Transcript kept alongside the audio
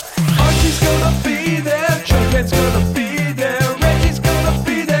Grant's gonna be there, Reggie's gonna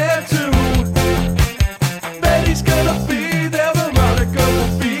be there too. Betty's gonna be there, Veronica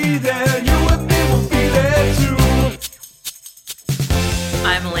will be there, you and me will be there too.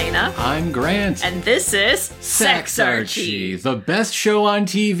 I'm Elena. I'm Grant. And this is Sex Archie. The best show on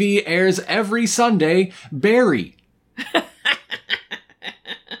TV airs every Sunday, Barry.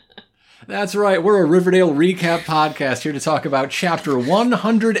 That's right, we're a Riverdale recap podcast here to talk about Chapter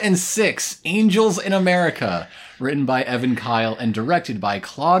 106, Angels in America, written by Evan Kyle and directed by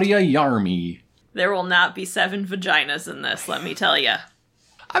Claudia Yarmy. There will not be 7 vaginas in this, let me tell you.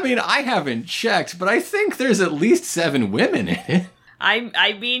 I mean, I haven't checked, but I think there's at least 7 women in it.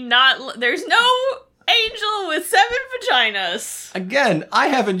 I mean, there's no angel with 7 vaginas. Again, I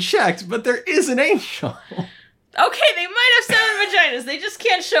haven't checked, but there is an angel. Okay, they might have 7 vaginas, they just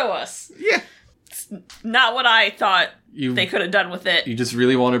can't show us. Yeah. It's not what I thought they could have done with it. You just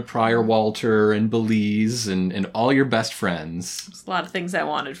really wanted Prior Walter and Belize and all your best friends. There's a lot of things I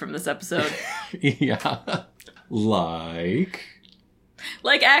wanted from this episode. Yeah. Like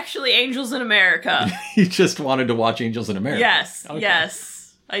actually Angels in America. You just wanted to watch Angels in America. Yes, Okay.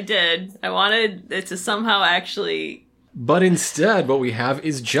 yes, I did. I wanted it to somehow actually... But instead, what we have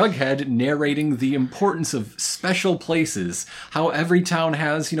is Jughead narrating the importance of special places, how every town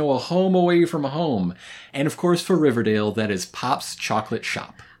has, a home away from home. And of course, for Riverdale, that is Pop's Chocolate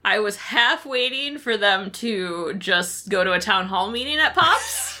Shop. I was half waiting for them to just go to a town hall meeting at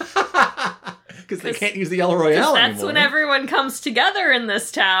Pop's. Because they can't use the El Royale that's anymore. when everyone comes together in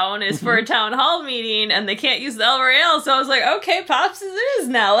this town, is for a town hall meeting, and they can't use the El Royale, so I was like, okay, Pop's as it is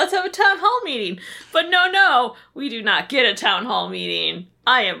now, let's have a town hall meeting. But no, we do not get a town hall meeting.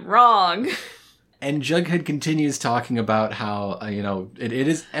 I am wrong. And Jughead continues talking about how, it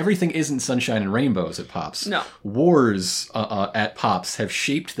is everything isn't sunshine and rainbows at Pop's. No. Wars at Pop's have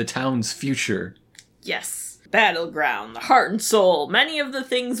shaped the town's future. Yes. Battleground, the heart and soul, many of the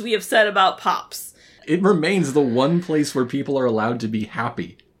things we have said about Pop's. It remains the one place where people are allowed to be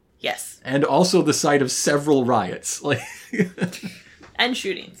happy. Yes. And also the site of several riots. And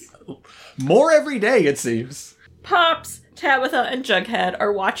shootings. More every day, it seems. Pops, Tabitha, and Jughead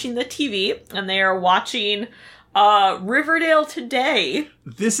are watching the TV, and they are watching Riverdale Today.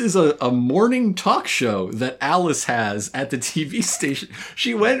 This is a morning talk show that Alice has at the TV station.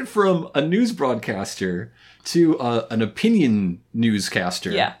 She went from a news broadcaster to an opinion newscaster.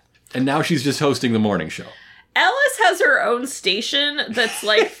 Yeah. And now she's just hosting the morning show. Alice has her own station that's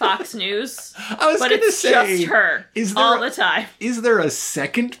like Fox News. I was but going to it's say, just her all the time. Is there a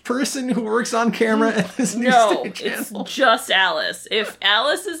second person who works on camera at this news station? It's just Alice. If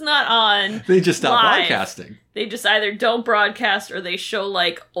Alice is not on, they just stop live, broadcasting. They just either don't broadcast or they show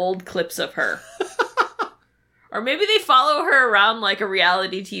like old clips of her. Or maybe they follow her around like a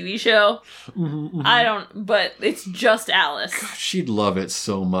reality TV show. Mm-hmm. I don't, but it's just Alice. God, she'd love it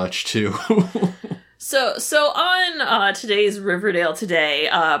so much too. So on today's Riverdale Today,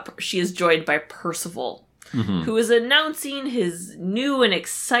 she is joined by Percival, who is announcing his new and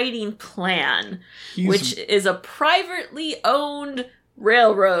exciting plan, which is a privately owned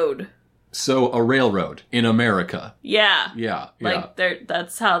railroad. So a railroad in America. Yeah. Yeah.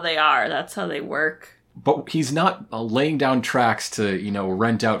 That's how they are. That's how they work. But he's not laying down tracks to,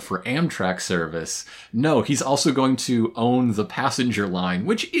 rent out for Amtrak service. No, he's also going to own the passenger line,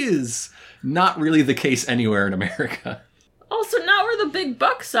 which is not really the case anywhere in America. Also, not where the big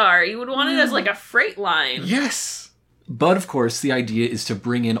bucks are. You would want it as like a freight line. Yes. But of course, the idea is to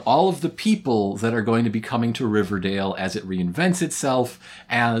bring in all of the people that are going to be coming to Riverdale as it reinvents itself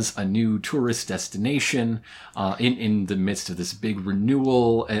as a new tourist destination in the midst of this big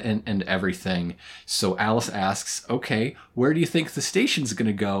renewal and everything. So Alice asks, okay, where do you think the station's going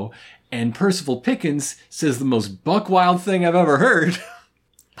to go? And Percival Pickens says the most buck-wild thing I've ever heard.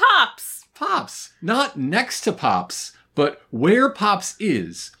 Pops! Pops. Not next to Pops, but where Pops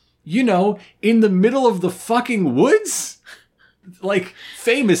is. In the middle of the fucking woods? Like,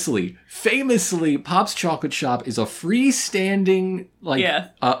 famously, Pop's Chocolate Shop is a freestanding,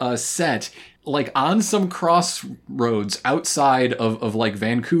 set, on some crossroads outside of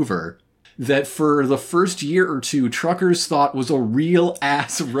Vancouver, that for the first year or two, truckers thought was a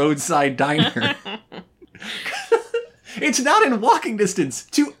real-ass roadside diner. It's not in walking distance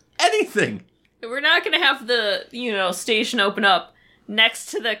to anything. We're not going to have the, station open up next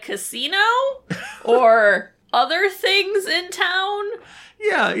to the casino or other things in town.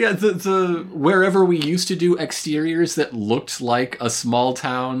 Yeah, the wherever we used to do exteriors that looked like a small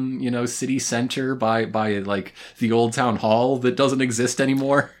town, city center by the old town hall that doesn't exist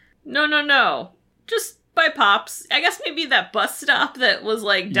anymore. No. Just by Pops. I guess maybe that bus stop that was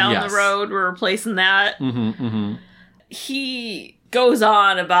like down Yes. the road, we're replacing that. Mm-hmm. He goes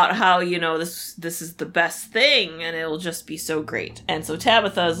on about how, this is the best thing and it'll just be so great. And so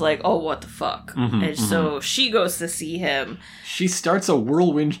Tabitha's like, oh, what the fuck? And so she goes to see him. She starts a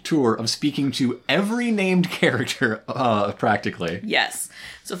whirlwind tour of speaking to every named character, practically. Yes.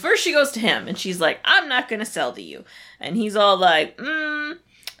 So first she goes to him and she's like, I'm not going to sell to you. And he's all like,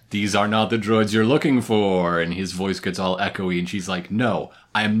 These are not the droids you're looking for. And his voice gets all echoey and she's like, no,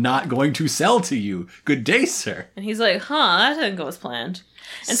 I am not going to sell to you. Good day, sir. And he's like, that didn't go as planned.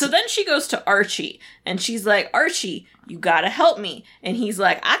 And so then she goes to Archie, and she's like, Archie, you gotta help me. And he's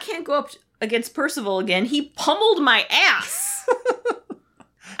like, I can't go up against Percival again. He pummeled my ass.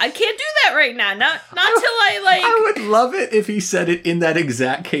 I can't do that right now. Not till I would love it if he said it in that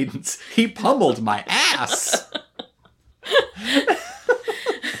exact cadence. He pummeled my ass.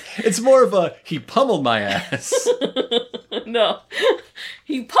 It's more of a, he pummeled my ass. No.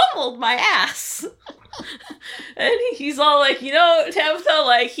 He pummeled my ass. And he's all like, Tabitha,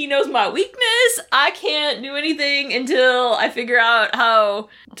 like, he knows my weakness. I can't do anything until I figure out how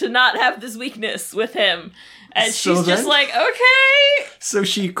to not have this weakness with him. And So she's just then- like, okay. So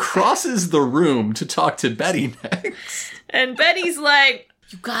she crosses the room to talk to Betty next. And Betty's like,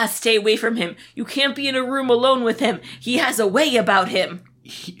 you gotta stay away from him. You can't be in a room alone with him. He has a way about him.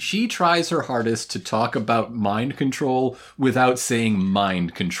 She tries her hardest to talk about mind control without saying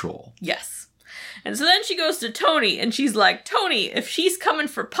mind control. Yes. And so then she goes to Tony, and she's like, Tony, if she's coming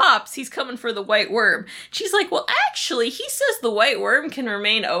for Pops, he's coming for the White Worm. She's like, well, actually, he says the White Worm can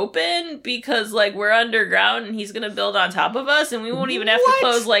remain open because, like, we're underground and he's gonna build on top of us, and we won't even have to What?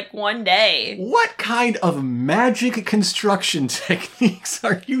 close, like, one day. What kind of magic construction techniques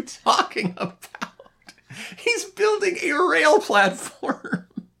are you talking about? He's building a rail platform.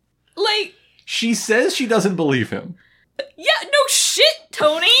 Like, She says she doesn't believe him. yeah, no shit,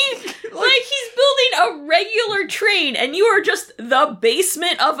 Tony! Like, he's building a regular train, and you are just the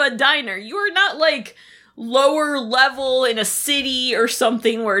basement of a diner. You are not, like, lower level in a city or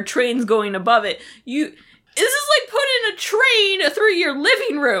something where a train's going above it. This is like putting a train through your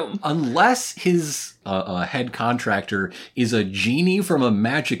living room. Unless his head contractor is a genie from a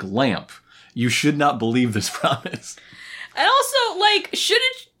magic lamp, you should not believe this promise. And also, like,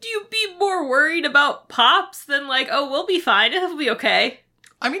 shouldn't you be more worried about Pops than, like, oh, we'll be fine, it'll be okay?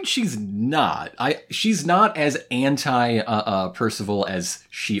 I mean, she's not. She's not as anti Percival as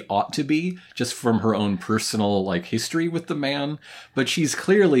she ought to be, just from her own personal history with the man. But she's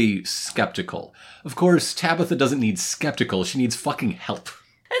clearly skeptical. Of course, Tabitha doesn't need skeptical; she needs fucking help.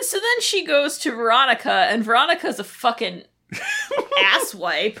 And so then she goes to Veronica, and Veronica's a fucking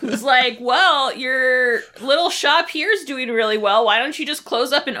asswipe who's like, well, your little shop here's doing really well. Why don't you just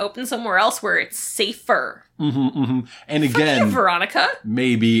close up and open somewhere else where it's safer? And Fuck you, again, Veronica.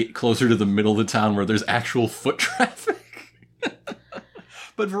 maybe closer to the middle of the town where there's actual foot traffic.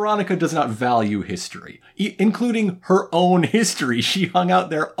 But Veronica does not value history, including her own history. She hung out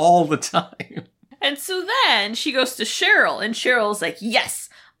there all the time. And so then she goes to Cheryl, and Cheryl's like, yes,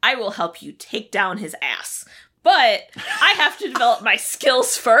 I will help you take down his ass. But I have to develop my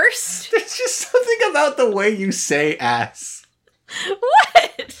skills first. There's just something about the way you say ass.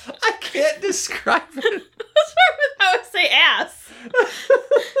 What? I can't describe it. What's wrong with how I say ass?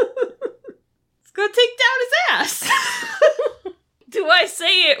 Let's go take down his ass. Do I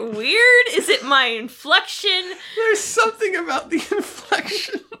say it weird? Is it my inflection? There's something about the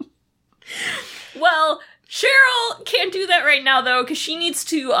inflection. Well, Cheryl can't do that right now, though, because she needs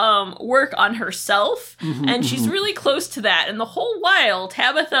to work on herself, and she's really close to that. And the whole while,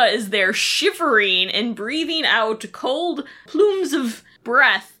 Tabitha is there shivering and breathing out cold plumes of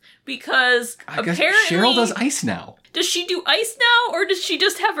breath, because I guess apparently... Cheryl does ice now. Does she do ice now, or does she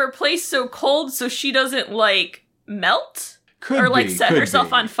just have her place so cold so she doesn't, melt? Could or, be, set could herself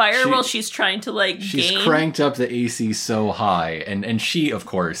be. on fire while she's trying to, She's gain? cranked up the AC so high, and she, of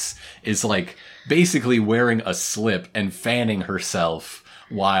course, is, basically wearing a slip and fanning herself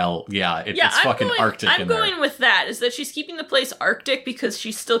while, it's fucking Arctic I'm in there. going with that, is that she's keeping the place Arctic because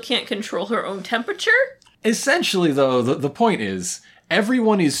she still can't control her own temperature? Essentially, though, the point is,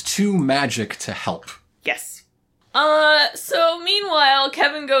 everyone is too magic to help. Yes. So meanwhile,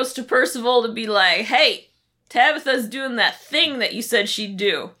 Kevin goes to Percival to be like, hey, Tabitha's doing that thing that you said she'd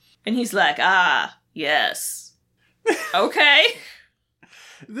do. And he's like, yes. Okay.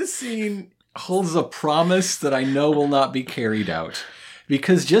 This scene holds a promise that I know will not be carried out.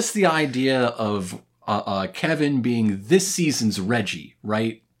 Because just the idea of Kevin being this season's Reggie,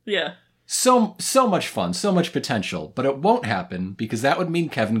 right? Yeah. So much fun, so much potential, but it won't happen because that would mean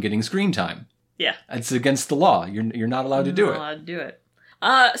Kevin getting screen time. Yeah. It's against the law. You're not allowed to do Not it. allowed to do it.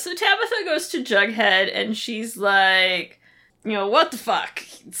 So Tabitha goes to Jughead, and she's like, what the fuck?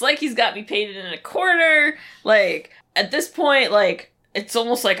 It's like he's got me painted in a corner. Like, at this point, like, it's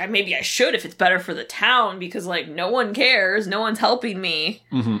almost like maybe I should if it's better for the town, because, like, no one cares. No one's helping me.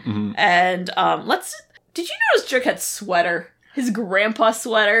 And, did you notice Jughead's sweater? His grandpa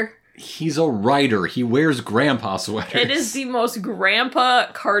sweater? He's a writer. He wears grandpa sweaters. It is the most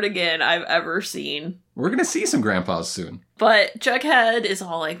grandpa cardigan I've ever seen. We're going to see some grandpas soon. But Jughead is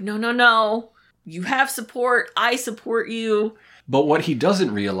all like, no. You have support. I support you. But what he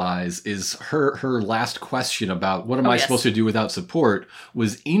doesn't realize is her last question about what am I supposed to do without support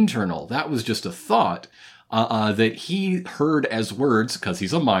was internal. That was just a thought that he heard as words because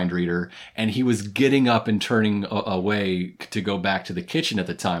he's a mind reader, and he was getting up and turning away to go back to the kitchen at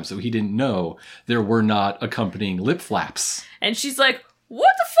the time. So he didn't know there were not accompanying lip flaps. And she's like,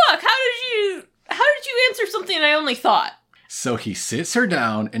 what the fuck? How did you answer something I only thought? So he sits her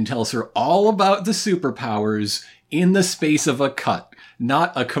down and tells her all about the superpowers in the space of a cut.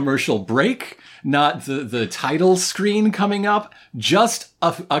 Not a commercial break, not the title screen coming up, just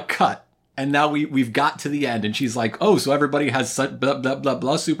a cut. And now we've got to the end, and she's like, oh, so everybody has blah, blah, blah,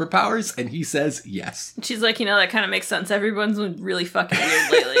 blah superpowers? And he says yes. She's like, that kind of makes sense. Everyone's been really fucking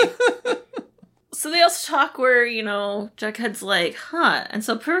weird lately. So they also talk where, Jughead's like, and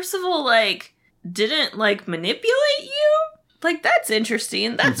so Percival, like, didn't, like, manipulate you? Like, that's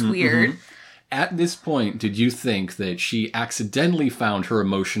interesting. That's weird. At this point, did you think that she accidentally found her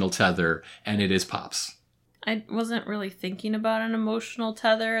emotional tether, and it is Pops? I wasn't really thinking about an emotional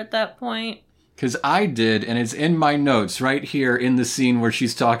tether at that point. Because I did, and it's in my notes right here in the scene where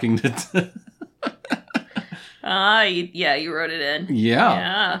she's talking to... You wrote it in.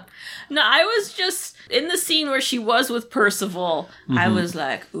 Yeah. No, I was just, in the scene where she was with Percival, I was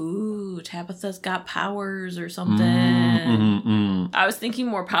like, ooh, Tabitha's got powers or something. I was thinking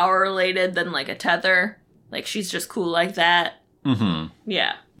more power related than, like, a tether. Like, she's just cool like that.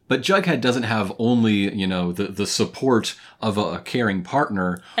 Yeah. But Jughead doesn't have only, the support of a caring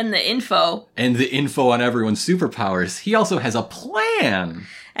partner. And the info. And the info on everyone's superpowers. He also has a plan.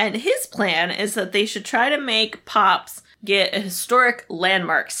 And his plan is that they should try to make Pops get a historic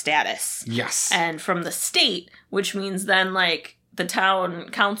landmark status. Yes. And from the state, which means then, like, the town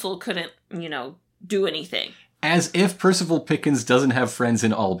council couldn't, do anything. As if Percival Pickens doesn't have friends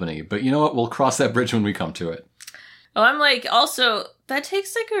in Albany. But you know what? We'll cross that bridge when we come to it. Oh, I'm like, also, that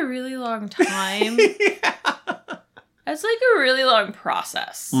takes, like, a really long time. That's, like, a really long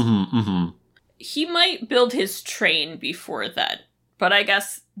process. He might build his train before then. But I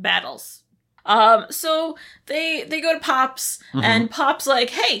guess battles. So they go to Pops, and Pop's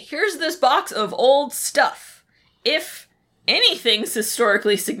like, hey, here's this box of old stuff. If anything's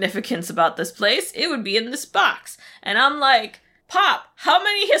historically significant about this place, it would be in this box. And I'm like, Pop, how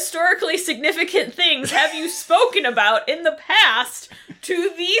many historically significant things have you spoken about in the past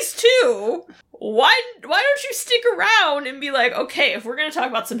to these two? Why don't you stick around and be like, okay, if we're going to talk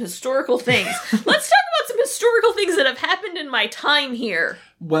about some historical things, let's talk about some historical things that have happened in my time here.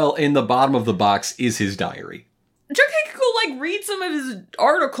 Well, in the bottom of the box is his diary. Jughead could go, like, read some of his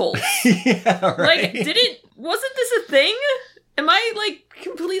articles. Yeah, right. Like, wasn't this a thing? Am I, like,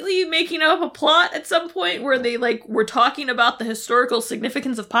 completely making up a plot at some point where they, like, were talking about the historical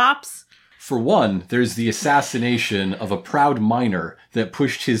significance of Pops? For one, there's the assassination of a proud miner that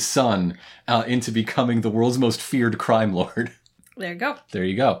pushed his son into becoming the world's most feared crime lord. There you go. There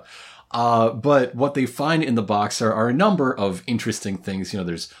you go. But what they find in the box are a number of interesting things.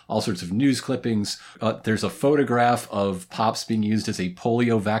 There's all sorts of news clippings. There's a photograph of Pops being used as a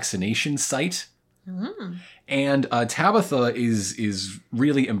polio vaccination site. And Tabitha is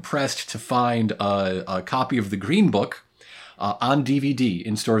really impressed to find a copy of the Green Book on DVD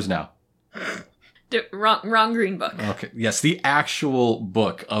in stores now. Wrong Green Book. Okay. Yes, the actual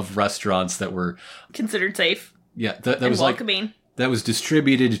book of restaurants that were considered safe. Yeah, that was welcoming. Like that was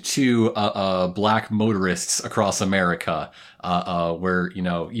distributed to black motorists across America, where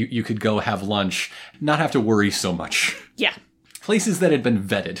you could go have lunch, not have to worry so much. Yeah. Places that had been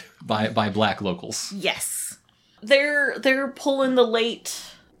vetted by black locals. Yes. They're pulling a late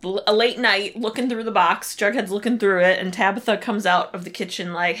night, looking through the box. Jughead's looking through it, and Tabitha comes out of the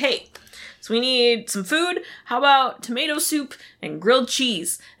kitchen like, hey, so we need some food. How about tomato soup and grilled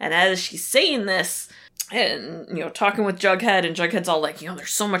cheese? And as she's saying this, and, talking with Jughead, and Jughead's all like, there's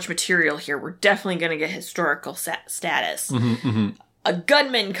so much material here. We're definitely going to get historical status. A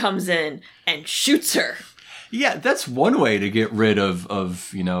gunman comes in and shoots her. Yeah, that's one way to get rid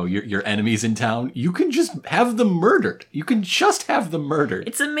of your enemies in town. You can just have them murdered. You can just have them murdered.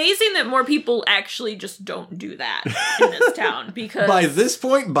 It's amazing that more people actually just don't do that in this town, because... By this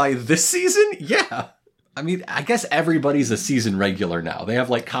point, by this season, yeah. I mean, I guess everybody's a season regular now. They have,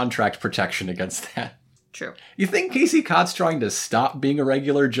 like, contract protection against that. True. You think Casey Cott's trying to stop being a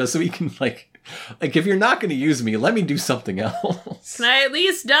regular just so he can, like, if you're not going to use me, let me do something else. Can I at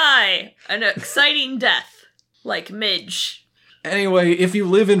least die an exciting death, like Midge? Anyway, if you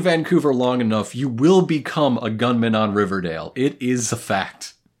live in Vancouver long enough, you will become a gunman on Riverdale. It is a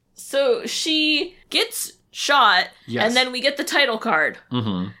fact. So she gets shot, Yes. and then we get the title card.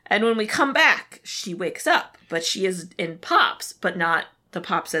 Mm-hmm. And when we come back, she wakes up, but she is in Pops, but not the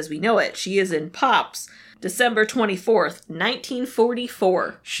Pops as we know it. She is in Pops, December 24th,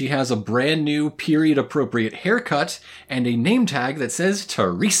 1944. She has a brand new period-appropriate haircut and a name tag that says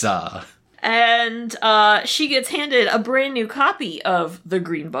Teresa. And she gets handed a brand new copy of the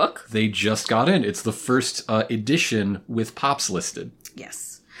Green Book. They just got in. It's the first edition with Pops listed.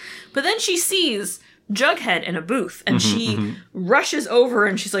 Yes. But then she sees Jughead in a booth, and she rushes over,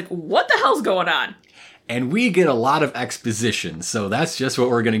 and she's like, what the hell's going on? And we get a lot of exposition, so that's just what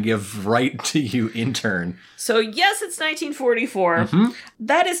we're going to give right to you, intern. So yes, it's 1944.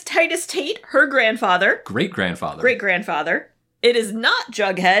 That is Titus Tate, her grandfather. Great-grandfather. Great-grandfather. It is not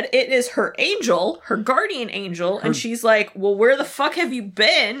Jughead. It is her angel, her guardian angel. And she's like, well, where the fuck have you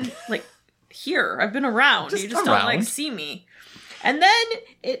been? Like, here. I've been around. Just You just around. don't, like, see me. And then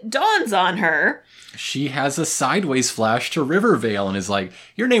it dawns on her. She has a sideways flash to Rivervale and is like,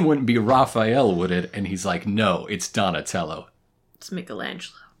 your name wouldn't be Raphael, would it? And he's like, no, it's Donatello. It's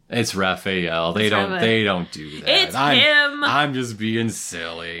Michelangelo. It's Raphael. They don't do that. It's him. I'm just being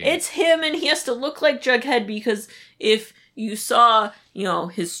silly. It's him, and he has to look like Jughead, because if you saw,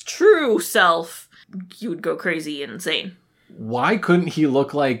 his true self, you would go crazy and insane. Why couldn't he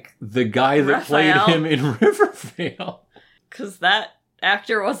look like the guy that Raphael. played him in Rivervale? Because that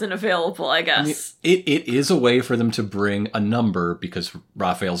actor wasn't available, I guess. I mean, it is a way for them to bring a number, because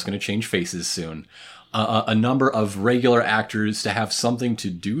Raphael's going to change faces soon, a number of regular actors to have something to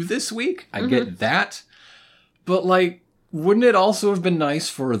do this week. I get that. But, like, wouldn't it also have been nice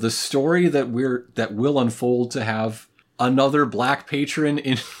for the story that will unfold to have another black patron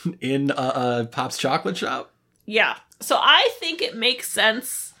in Pop's Chocolate Shop? Yeah. So I think it makes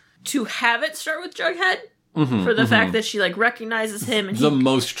sense to have it start with Jughead. For the fact that she, like, recognizes him. And the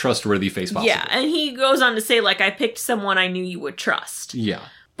most trustworthy face possible. Yeah, and he goes on to say, like, I picked someone I knew you would trust. Yeah.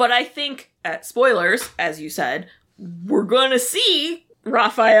 But I think, spoilers, as you said, we're going to see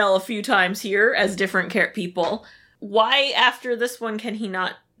Raphael a few times here as different people. Why, after this one, can he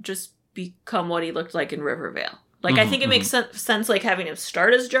not just become what he looked like in Rivervale? Like, I think it makes sense, like, having him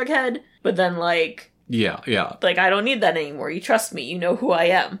start as Jughead, but then, like... Yeah. Like, I don't need that anymore. You trust me. You know who I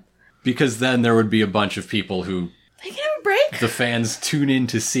am. Because then there would be a bunch of people who They can have a break. the fans tune in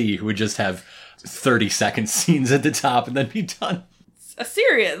to see, who would just have 30-second scenes at the top and then be done.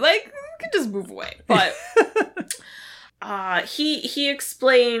 Serious. Like, you could just move away. But he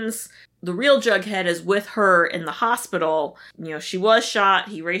explains the real Jughead is with her in the hospital. She was shot.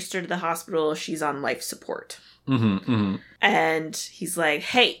 He raced her to the hospital. She's on life support. And he's like,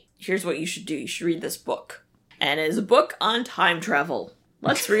 hey, here's what you should do. You should read this book. And it is a book on time travel.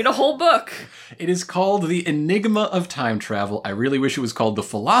 Let's read a whole book. It is called The Enigma of Time Travel. I really wish it was called The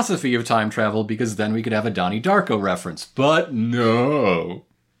Philosophy of Time Travel, because then we could have a Donnie Darko reference. But no.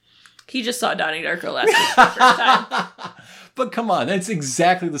 He just saw Donnie Darko last week for the first time. But come on, that's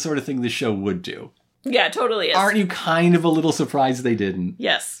exactly the sort of thing this show would do. Yeah, it totally is. Aren't you kind of a little surprised they didn't?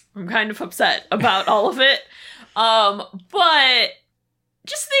 Yes, I'm kind of upset about all of it. But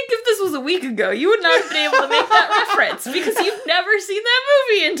just think if this was a week ago, you would not have been able to make that reference because you've never seen that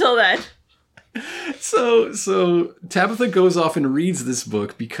movie until then. So Tabitha goes off and reads this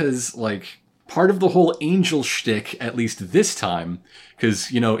book because, like, part of the whole angel shtick, at least this time,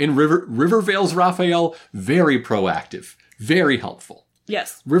 because, in Rivervale's Raphael, very proactive, very helpful.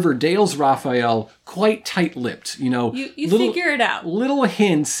 Yes. Riverdale's Raphael, quite tight-lipped, You figure it out. Little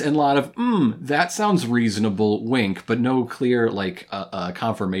hints and a lot of, that sounds reasonable, wink, but no clear,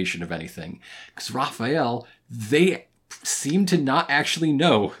 confirmation of anything. Because Raphael, they seem to not actually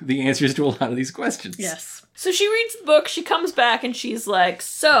know the answers to a lot of these questions. Yes. So she reads the book, she comes back, and she's like,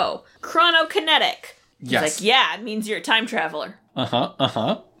 so, chronokinetic. He's Yes. like, yeah, it means you're a time traveler.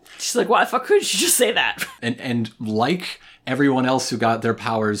 Uh-huh. She's like, why the fuck couldn't you just say that? And like everyone else who got their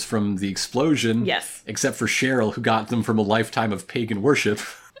powers from the explosion, Yes. except for Cheryl, who got them from a lifetime of pagan worship.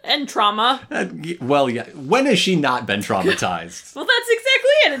 And trauma. Well, yeah. When has she not been traumatized? Well, that's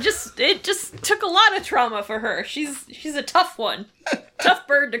exactly it. again, it just took a lot of trauma for her. She's a tough one. Tough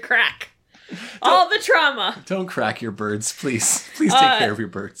bird to crack. All the trauma. Don't crack your birds, please. Please take care of your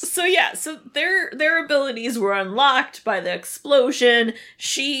birds. So yeah, so their abilities were unlocked by the explosion.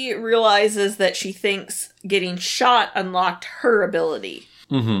 She realizes that she thinks getting shot unlocked her ability.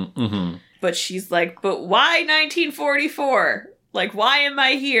 But she's like, but why 1944? Like, why am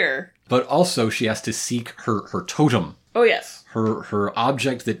I here? But also, she has to seek her totem. Oh, yes. Her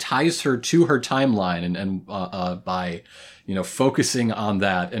object that ties her to her timeline, and by, focusing on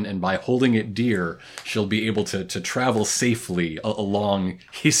that and by holding it dear, she'll be able to travel safely along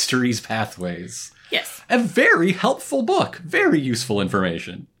history's pathways. Yes. A very helpful book. Very useful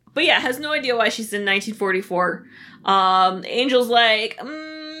information. But yeah, has no idea why she's in 1944. Angel's like,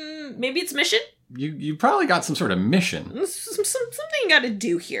 maybe it's mission? You probably got some sort of mission. Something you gotta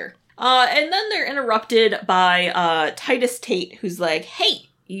do here. And then they're interrupted by Titus Tate, who's like, hey,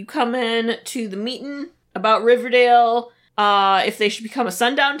 you come in to the meeting about Riverdale, if they should become a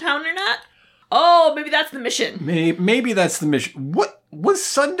sundown town or not? Oh, maybe that's the mission. Maybe that's the mission. What was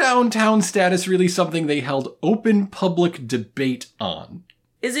sundown town status really something they held open public debate on?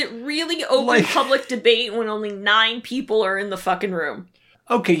 Is it really open public debate when only 9 people are in the fucking room?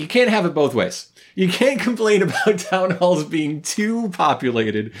 Okay, you can't have it both ways. You can't complain about town halls being too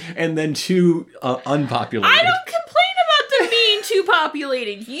populated and then too unpopulated. I don't complain about them being too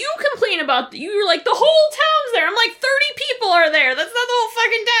populated. You complain about you're like, the whole town's there. I'm like, 30 people are there. That's not the whole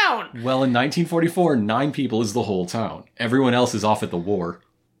fucking town. Well, in 1944, 9 people is the whole town. Everyone else is off at the war.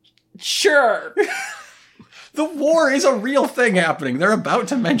 Sure. The war is a real thing happening. They're about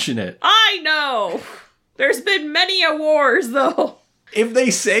to mention it. I know. There's been many a wars, though. If they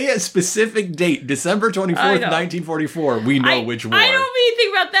say a specific date, December 24th, 1944, we know which war. I don't mean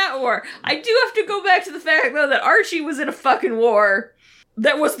anything about that war. I do have to go back to the fact, though, that Archie was in a fucking war.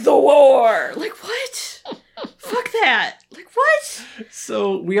 That was the war. Like, what? Fuck that. Like, what?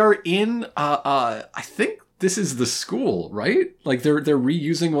 So we are in, I think this is the school, right? Like, they're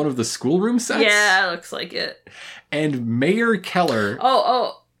reusing one of the schoolroom sets? Yeah, looks like it. And Mayor Keller...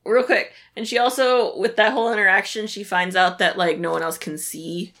 Oh, real quick. And she also, with that whole interaction, she finds out that, like, no one else can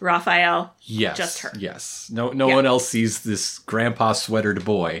see Raphael. Yes. Just her. Yes. No one else sees this grandpa sweatered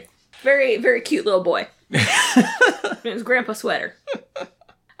boy. Very, very cute little boy. His grandpa sweater.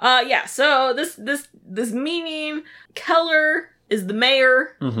 Yeah, so this meeting, Keller is the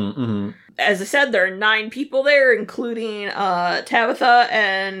mayor. As I said, there are 9 people there, including Tabitha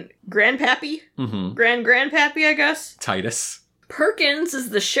and Grandpappy. Grandpappy, I guess. Titus. Perkins is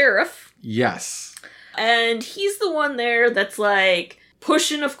the sheriff. Yes. And he's the one there that's like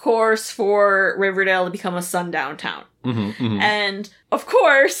pushing, of course, for Riverdale to become a sundown town. And, of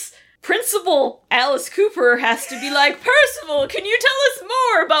course, Principal Alice Cooper has to be like, Percival, can you tell us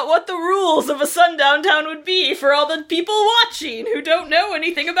more about what the rules of a sundown town would be for all the people watching who don't know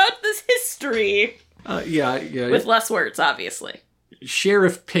anything about this history? Yeah. With less words, obviously.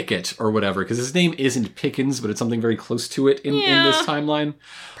 Sheriff Pickett or whatever, because his name isn't Pickens, but it's something very close to it in this timeline.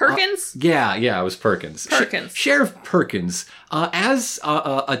 Perkins? Yeah, it was Perkins. Sheriff Perkins, as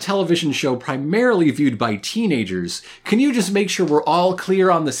a television show primarily viewed by teenagers, can you just make sure we're all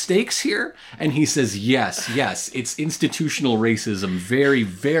clear on the stakes here? And he says, yes, it's institutional racism very,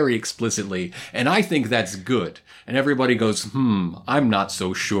 very explicitly, and I think that's good. And everybody goes, I'm not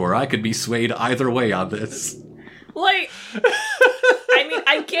so sure. I could be swayed either way on this. Like, I mean,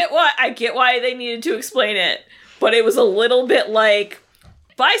 I get why they needed to explain it, but it was a little bit like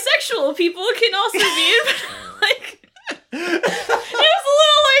bisexual people can also be like it was a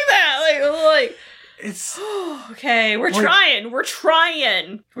little like that, like it's okay. We're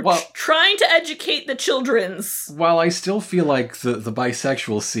trying to educate the children's. While I still feel like the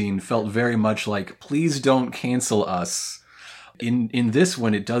bisexual scene felt very much like, please don't cancel us. In this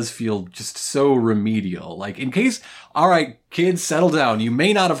one, it does feel just so remedial. Like, in case, all right, kids, settle down. You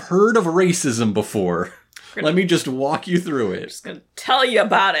may not have heard of racism before. Let me just walk you through it. Just gonna tell you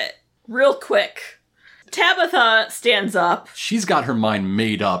about it real quick. Tabitha stands up. She's got her mind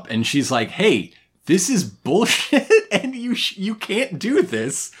made up, and she's like, hey, this is bullshit, and you can't do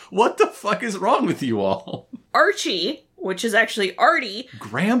this. What the fuck is wrong with you all? Archie, which is actually Artie.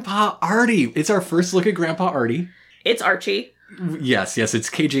 Grandpa Artie. It's our first look at Grandpa Artie. It's Archie. Yes, it's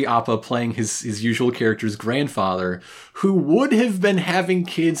KJ Apa playing his usual character's grandfather, who would have been having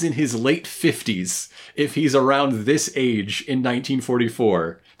kids in his late 50s if he's around this age in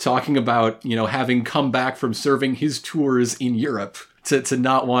 1944, talking about, having come back from serving his tours in Europe to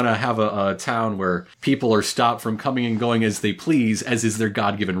not want to have a town where people are stopped from coming and going as they please, as is their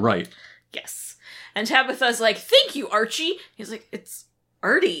God-given right. Yes. And Tabitha's like, thank you, Archie. He's like, it's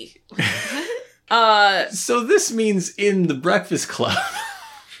Artie. So this means in The Breakfast Club,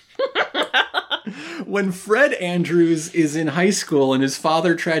 when Fred Andrews is in high school and his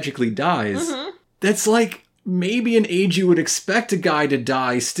father tragically dies, that's like maybe an age you would expect a guy to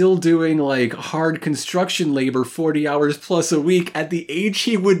die still doing like hard construction labor 40 hours plus a week at the age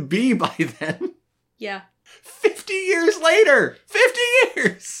he would be by then. Yeah. 50 years later! 50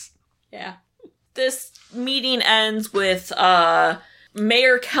 years! Yeah. This meeting ends with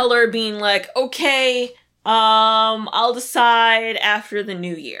Mayor Keller being like, okay, I'll decide after the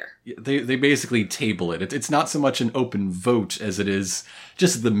new year. They basically table it. It's not so much an open vote as it is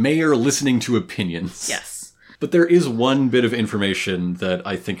just the mayor listening to opinions. Yes. But there is one bit of information that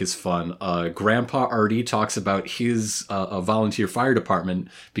I think is fun. Grandpa Artie talks about his a volunteer fire department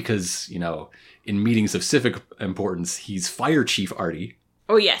because, you know, in meetings of civic importance, he's Fire Chief Artie.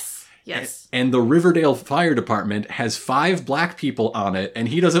 Oh, yes. Yes. And the Riverdale Fire Department has 5 black people on it, and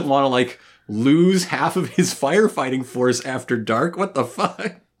he doesn't want to, like, lose half of his firefighting force after dark? What the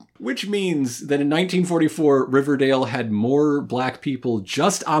fuck? Which means that in 1944, Riverdale had more black people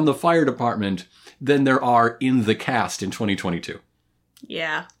just on the fire department than there are in the cast in 2022.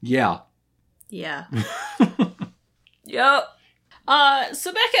 Yeah. Yeah. Yeah. Yep.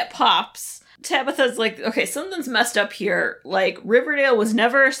 So back at Pops, Tabitha's like, okay, something's messed up here. Like, Riverdale was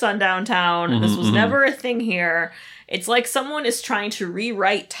never a sundown town. This was never a thing here. It's like someone is trying to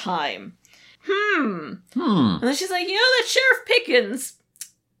rewrite time. And then she's like, you know that Sheriff Pickens,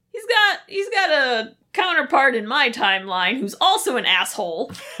 he's got a counterpart in my timeline who's also an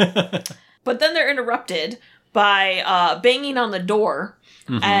asshole. But then they're interrupted by banging on the door.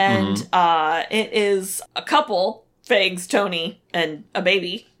 And it is a couple, Fags, Tony, and a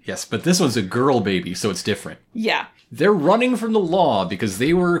baby. Yes, but this one's a girl baby, so it's different. Yeah. They're running from the law because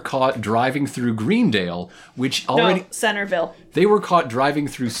they were caught driving through Greendale, which already... No, Centerville. They were caught driving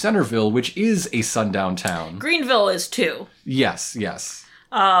through Centerville, which is a sundown town. Greenville is too. Yes, yes.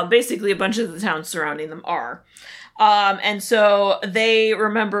 Basically, a bunch of the towns surrounding them are. And so they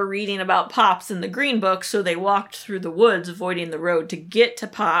remember reading about Pops in the Green Book, so they walked through the woods, avoiding the road to get to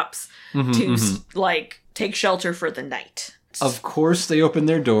Pops like, take shelter for the night. Of course, they open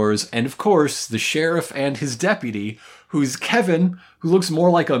their doors, and of course, the sheriff and his deputy, who's Kevin, who looks more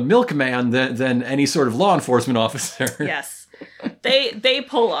like a milkman than any sort of law enforcement officer. Yes. They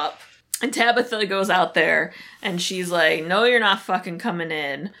pull up, and Tabitha goes out there, and she's like, no, you're not fucking coming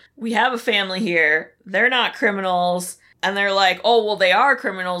in. We have a family here. They're not criminals. And they're like, oh, well, they are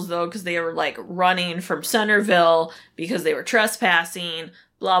criminals, though, because they were, like, running from Centerville because they were trespassing,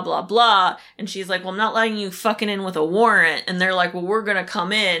 blah, blah, blah. And she's like, well, I'm not letting you fucking in with a warrant. And they're like, well, we're gonna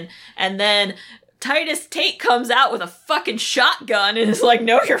come in. And then Titus Tate comes out with a fucking shotgun and is like,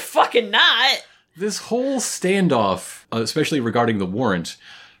 no, you're fucking not. This whole standoff, especially regarding the warrant,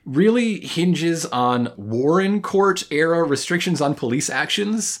 really hinges on Warren Court era restrictions on police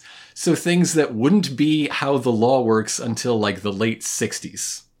actions. So things that wouldn't be how the law works until like the late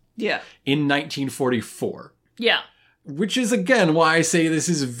 60s. Yeah. In 1944. Yeah. Which is, again, why I say this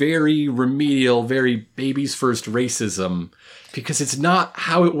is very remedial, very baby's first racism. Because it's not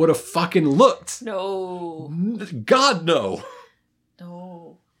how it would have fucking looked. No. God, no.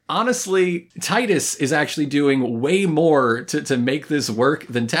 No. Honestly, Titus is actually doing way more to make this work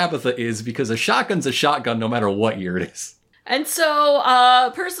than Tabitha is, because a shotgun's a shotgun no matter what year it is. And so,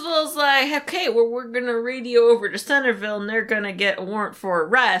 Percival's like, okay, well, we're gonna radio over to Centerville and they're gonna get a warrant for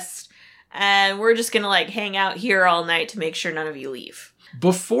arrest. And we're just gonna, like, hang out here all night to make sure none of you leave.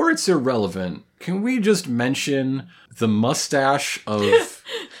 Before it's irrelevant, can we just mention the mustache of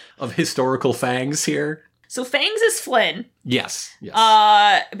historical Fangs here? So Fangs is Flynn. Yes,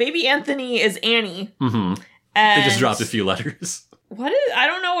 yes. Baby Anthony is Annie. Mm-hmm. And They just dropped a few letters. I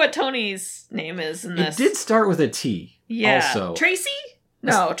don't know what Tony's name is in this. It did start with a T. Yeah. Also. Tracy?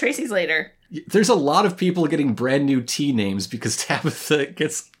 No, Tracy's later. There's a lot of people getting brand new T names because Tabitha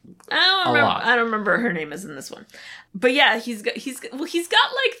gets I don't remember her name is in this one. But yeah, he's got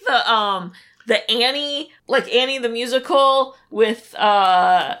like the Annie, like Annie the musical with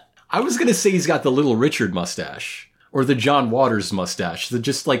I was going to say he's got the Little Richard mustache. Or the John Waters mustache. The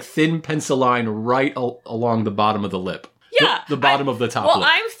just like thin pencil line right along the bottom of the lip. Yeah. The bottom of the top lip.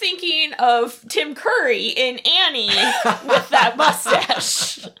 I'm thinking of Tim Curry in Annie with that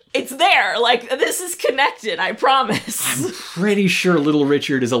mustache. It's there. Like, this is connected, I promise. I'm pretty sure Little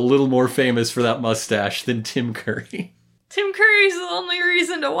Richard is a little more famous for that mustache than Tim Curry. Tim Curry's the only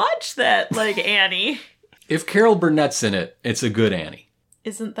reason to watch that, like, Annie. If Carol Burnett's in it, it's a good Annie.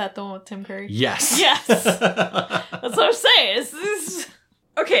 Isn't that the one with Tim Curry? Yes. Yes. That's what I'm saying.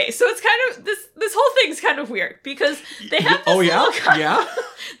 Okay, so it's kind of this whole thing's kind of weird because they have this Oh, yeah? little Yeah?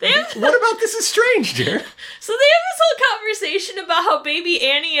 they have What about this is strange, dear? so they have this whole conversation about how baby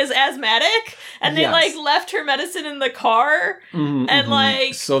Annie is asthmatic and they Yes. like left her medicine in the car and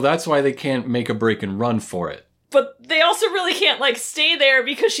like So that's why they can't make a break and run for it. but they also really can't like stay there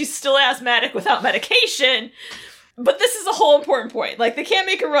because she's still asthmatic without medication. But this is a whole important point. Like they can't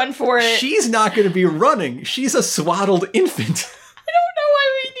make a run for it. She's not going to be running. She's a swaddled infant. I don't know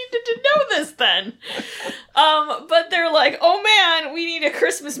why we needed to know this then. But they're like, oh man, we need a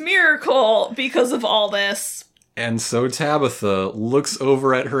Christmas miracle because of all this. And so Tabitha looks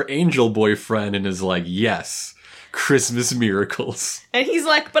over at her angel boyfriend and is like, yes, Christmas miracles. And he's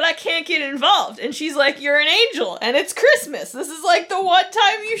like, but I can't get involved. And she's like, you're an angel and it's Christmas. This is like the one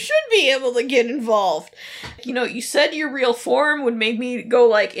time you should be able to get involved. You know, you said your real form would make me go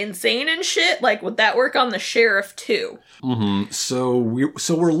like insane and shit. Like, would that work on the sheriff too? So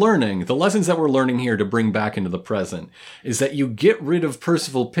we're learning, the lessons that we're learning here to bring back into the present is that you get rid of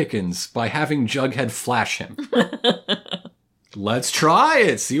Percival Pickens by having Jughead flash him. Let's try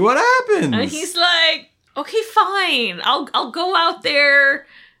it, see what happens. And he's like, okay, fine. I'll go out there,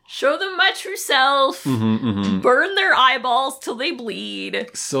 show them my true self, burn their eyeballs till they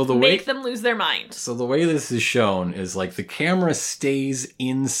bleed, So the make way them lose their mind. So the way this is shown is like the camera stays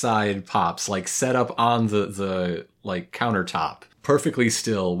inside Pops, like set up on the like countertop, perfectly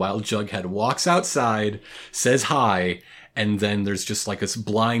still while Jughead walks outside, says hi, and then there's just like this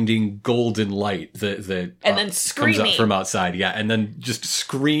blinding golden light that And then comes screaming. out from outside, yeah, and then just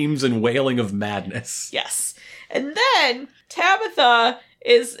screams and wailing of madness. Yes. And then Tabitha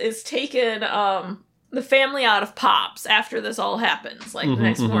is taking the family out of Pops after this all happens, like the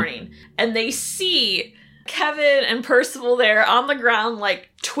next morning. And they see Kevin and Percival there on the ground,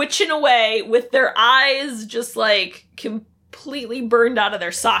 like twitching away with their eyes just like completely burned out of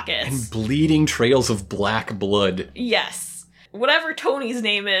their sockets. And bleeding trails of black blood. Yes. Whatever Tony's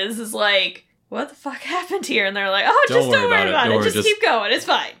name is like, what the fuck happened here? And they're like, oh, Don't just worry don't worry about about it. it. Just keep going. It's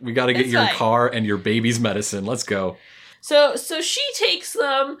fine. We gotta get It's your fine. car and your baby's medicine. Let's go. So she takes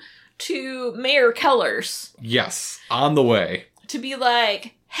them to Mayor Keller's Yes, on the way. to be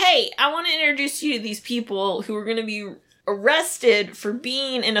like, hey, I want to introduce you to these people who are going to be arrested for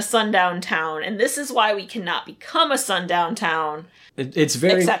being in a sundown town, and this is why we cannot become a sundown town, It's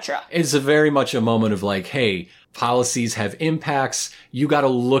very, etc. it's a very much a moment of like, hey, policies have impacts. You got to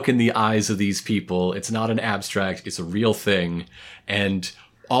look in the eyes of these people. It's not an abstract. It's a real thing. And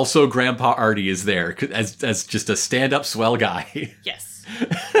also Grandpa Artie is there as just a stand-up swell guy. Yes.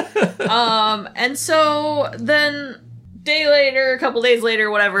 And so then a couple days later,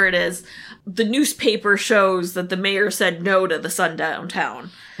 whatever it is, the newspaper shows that the mayor said no to the sundown town.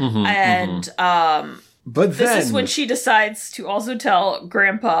 And But then this is when she decides to also tell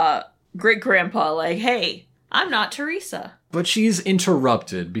great-grandpa, like, hey, I'm not Teresa. But she's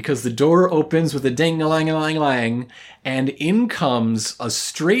interrupted because the door opens with a ding-a-lang-a-lang-lang, and in comes a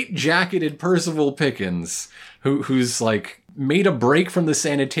straight-jacketed Percival Pickens, who's like made a break from the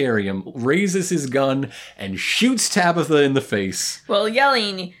sanitarium, raises his gun, and shoots Tabitha in the face. Well,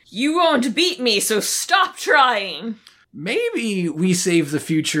 yelling, you won't beat me, so stop trying. Maybe we save the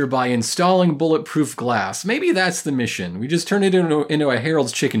future by installing bulletproof glass. Maybe that's the mission. We just turn it into a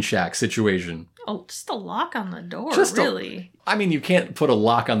Harold's Chicken Shack situation. Oh, just a lock on the door, Just a- really. I mean, you can't put a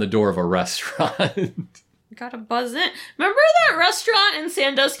lock on the door of a restaurant. You gotta buzz in. Remember that restaurant in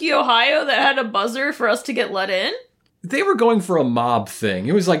Sandusky, Ohio that had a buzzer for us to get let in? They were going for a mob thing.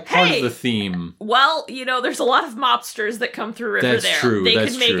 It was like part Hey. of the theme. Well, you know, there's a lot of mobsters that come through Riverdale. That's true, They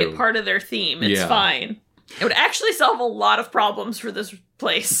that's could make true. it part of their theme. It's Yeah. fine. It would actually solve a lot of problems for this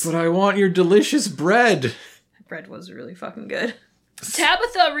place. But I want your delicious bread. Bread was really fucking good.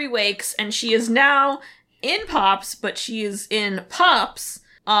 Tabitha rewakes, and she is now in Pops, but she is in Pops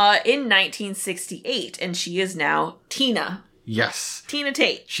in 1968, and she is now Tina. Yes. Tina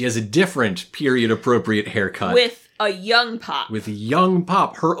Tate. She has a different period-appropriate haircut. With a young Pop. With young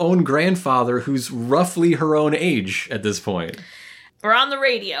Pop, her own grandfather, who's roughly her own age at this point. Or on the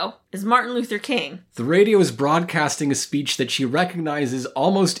radio is Martin Luther King. The radio is broadcasting a speech that she recognizes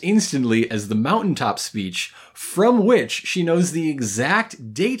almost instantly as the mountaintop speech, from which she knows the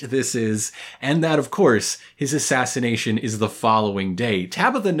exact date this is, and that, of course, his assassination is the following day.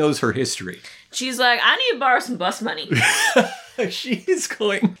 Tabitha knows her history. She's like, I need to borrow some bus money. She's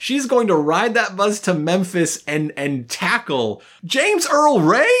going to ride that bus to Memphis and tackle James Earl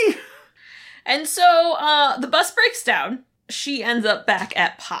Ray? And so the bus breaks down. She ends up back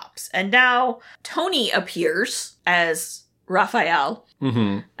at Pops. And now Tony appears as Raphael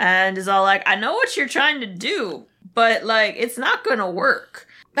and is all like, I know what you're trying to do, but like, it's not gonna work.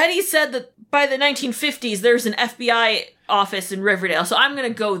 Betty said that by the 1950s, there's an FBI office in Riverdale, so I'm gonna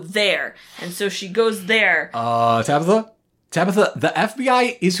go there. And so she goes there. Tabitha? Tabitha, the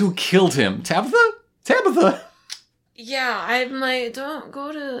FBI is who killed him. Tabitha? Yeah, I'm like, don't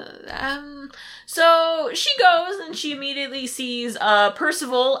go to... So she goes and she immediately sees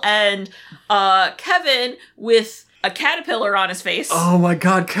Percival and Kevin with a caterpillar on his face. Oh my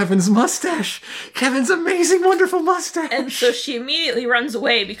god, Kevin's mustache! Kevin's amazing, wonderful mustache! And so she immediately runs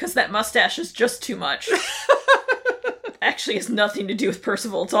away because that mustache is just too much. Actually has nothing to do with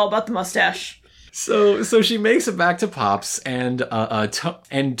Percival, it's all about the mustache. So she makes it back to Pops, and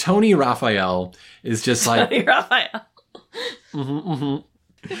Tony Raphael is just like... Tony Raphael.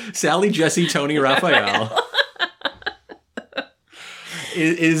 Sally, Jesse, Tony Raphael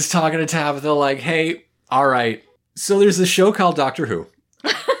is talking to Tabitha like, hey, all right, so there's this show called Doctor Who.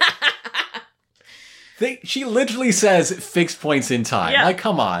 She literally says fixed points in time. Yeah. Like,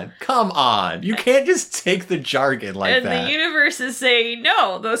 come on. You can't just take the jargon like and that. And the universe is saying,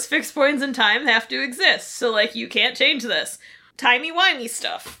 no, those fixed points in time have to exist. So, like, you can't change this. Timey-wimey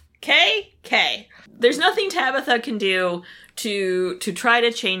stuff. K. There's nothing Tabitha can do to try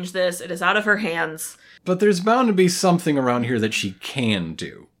to change this. It is out of her hands. But there's bound to be something around here that she can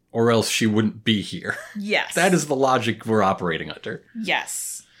do, or else she wouldn't be here. Yes. That is the logic we're operating under.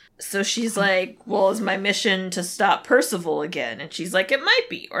 Yes. So she's like, well, is my mission to stop Percival again? And she's like, it might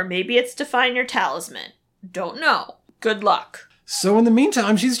be. Or maybe it's to find your talisman. Don't know. Good luck. So in the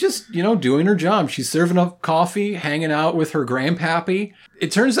meantime, she's just, doing her job. She's serving up coffee, hanging out with her grandpappy.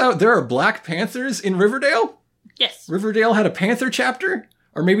 It turns out there are Black Panthers in Riverdale. Yes. Riverdale had a Panther chapter?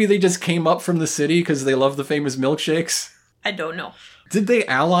 Or maybe they just came up from the city because they love the famous milkshakes? I don't know. Did they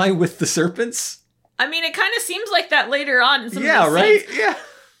ally with the Serpents? I mean, it kind of seems like that later on in some of these right? scenes. Yeah.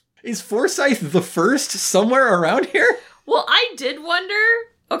 Is Forsyth the first somewhere around here? Well, I did wonder...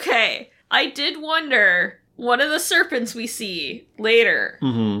 Okay, I did wonder... One of the serpents we see later...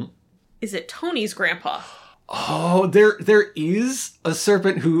 Mm-hmm. Is it Tony's grandpa? Oh, there is a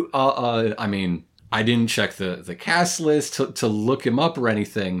serpent who... I mean... I didn't check the cast list to look him up or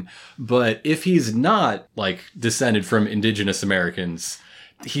anything, but if he's not, descended from indigenous Americans...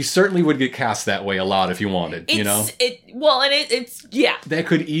 He certainly would get cast that way a lot if he wanted, It's yeah. That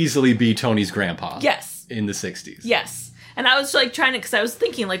could easily be Tony's grandpa. Yes. In the 60s. Yes. And I was trying to, because I was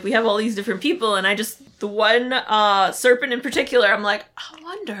thinking we have all these different people and the one serpent in particular, I'm like, I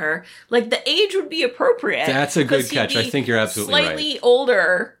wonder, the age would be appropriate. That's a good catch. I think you're absolutely right. Slightly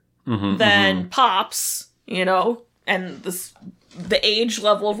older than Pops, and the age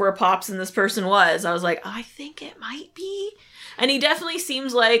level of where Pops and this person was. I was like, I think it might be. And he definitely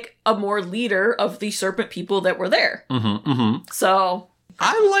seems like a more leader of the serpent people that were there. So...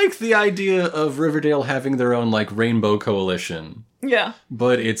 I like the idea of Riverdale having their own, rainbow coalition. Yeah.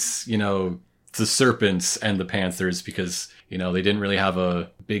 But it's, the Serpents and the Panthers because, they didn't really have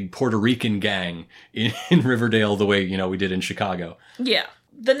a big Puerto Rican gang in Riverdale the way, we did in Chicago. Yeah.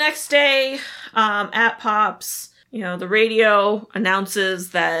 The next day, at Pops, the radio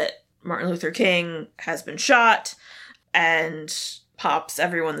announces that Martin Luther King has been shot. And Pops,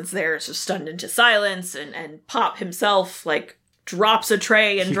 everyone that's there is just stunned into silence. And Pop himself, drops a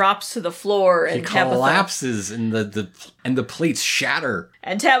tray and drops to the floor. And he collapses and the plates shatter.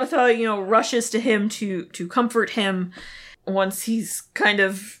 And Tabitha, rushes to him to comfort him. Once he's kind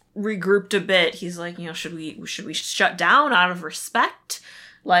of regrouped a bit, he's like, should we shut down out of respect?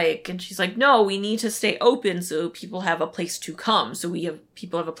 And she's like, no, we need to stay open so people have a place to come. So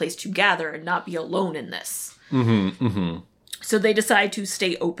people have a place to gather and not be alone in this. So they decide to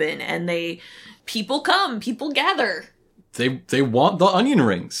stay open, and people come, people gather. They want the onion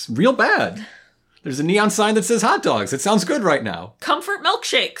rings real bad. There's a neon sign that says hot dogs. It sounds good right now. Comfort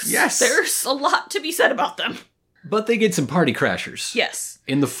milkshakes. Yes. There's a lot to be said about them. But they get some party crashers. Yes.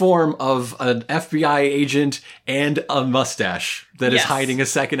 In the form of an FBI agent and a mustache that is hiding a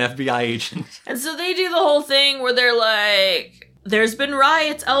second FBI agent. And so they do the whole thing where they're like... There's been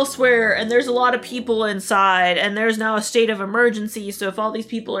riots elsewhere, and there's a lot of people inside, and there's now a state of emergency, so if all these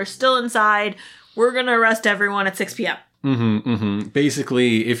people are still inside, we're gonna arrest everyone at 6 p.m.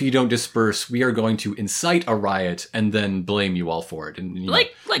 Basically, if you don't disperse, we are going to incite a riot and then blame you all for it. And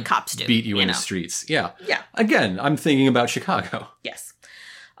like cops do. Beat you in the streets. Yeah. Yeah. Again, I'm thinking about Chicago. Yes.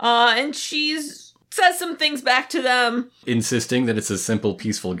 And says some things back to them. Insisting that it's a simple,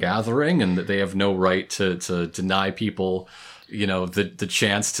 peaceful gathering and that they have no right to deny people... the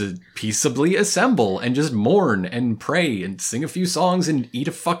chance to peaceably assemble and just mourn and pray and sing a few songs and eat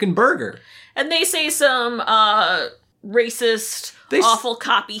a fucking burger. And they say some racist, awful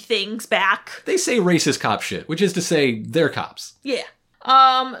copy things back. They say racist cop shit, which is to say they're cops. Yeah.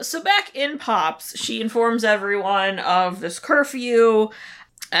 So back in Pops, she informs everyone of this curfew,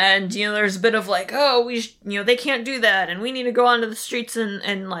 and, there's a bit of like, oh, they can't do that, and we need to go onto the streets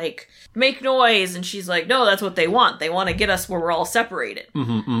and like, make noise, and she's like, no, that's what they want. They want to get us where we're all separated.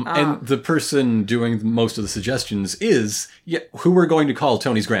 And the person doing most of the suggestions is, who we're going to call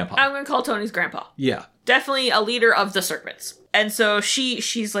Tony's grandpa. I'm going to call Tony's grandpa. Yeah. Definitely a leader of the Serpents. And so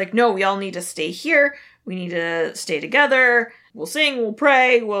she's like, no, we all need to stay here. We need to stay together. We'll sing, we'll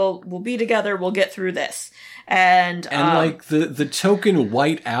pray, we'll be together, we'll get through this. And like the token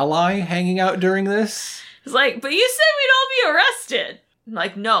white ally hanging out during this. It's like, but you said we'd all be arrested. I'm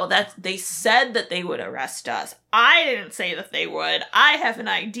like, no, they said that they would arrest us. I didn't say that they would. I have an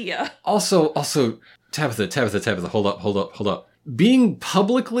idea. Also, Tabitha, hold up. Being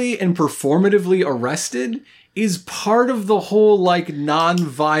publicly and performatively arrested is part of the whole, like,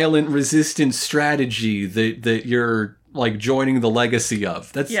 non-violent resistance strategy that you're, like, joining the legacy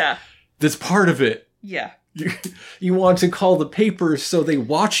of. That's part of it. Yeah. You want to call the papers so they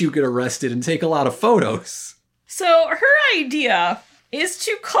watch you get arrested and take a lot of photos. So her idea is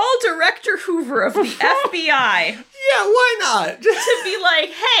to call Director Hoover of the FBI. Yeah, why not? To be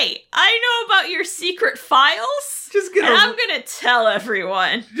like, hey, I know about your secret files. I'm gonna tell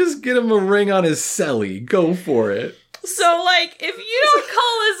everyone. Just get him a ring on his celly. Go for it. So, like, if you don't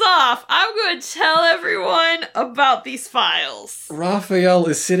call this off, I'm going to tell everyone about these files. Raphael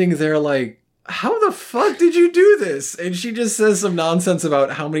is sitting there like, how the fuck did you do this? And she just says some nonsense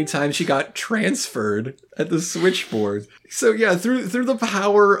about how many times she got transferred at the switchboard. So yeah, through the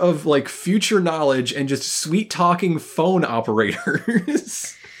power of, like, future knowledge and just sweet-talking phone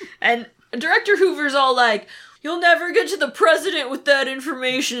operators. And Director Hoover's all like, you'll never get to the president with that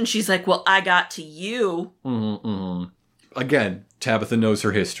information. And she's like, well, I got to you. Again, Tabitha knows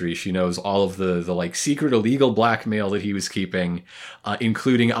her history. She knows all of the like secret illegal blackmail that he was keeping,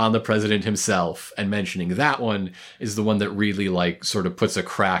 including on the president himself. And mentioning that one is the one that really, like, sort of puts a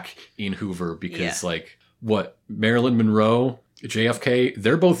crack in Hoover because, like, what, Marilyn Monroe, JFK,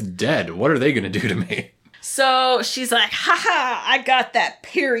 they're both dead. What are they going to do to me? So she's like, haha, I got that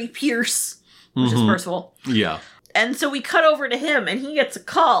Perry Pierce, which is Percival. Yeah. And so we cut over to him and he gets a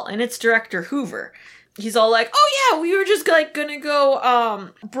call and it's Director Hoover. He's all like, oh yeah, we were just like gonna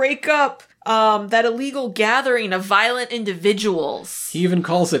go break up that illegal gathering of violent individuals. He even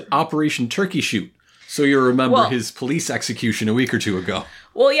calls it Operation Turkey Shoot. So you remember his police execution a week or two ago.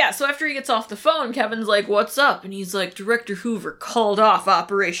 Well, yeah, so after he gets off the phone, Kevin's like, what's up? And he's like, Director Hoover called off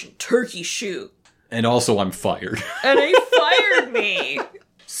Operation Turkey Shoot. And also, I'm fired. And he fired me.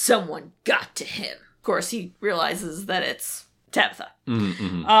 Someone got to him. Of course, he realizes that it's Tabitha.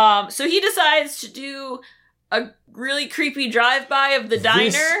 So he decides to do a really creepy drive-by of the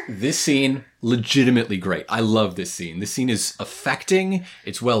diner. This scene, legitimately great. I love this scene. This scene is affecting.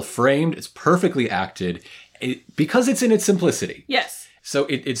 It's well framed. It's perfectly acted. Because it's in its simplicity. Yes. So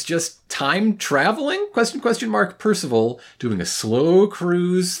it's just time traveling, question mark, Percival doing a slow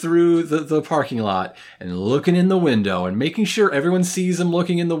cruise through the parking lot and looking in the window and making sure everyone sees him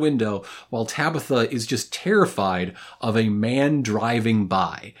looking in the window while Tabitha is just terrified of a man driving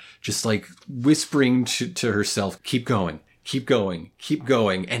by, just like whispering to herself, keep going, keep going, keep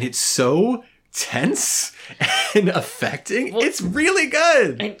going. And it's so tense and affecting. Well, it's really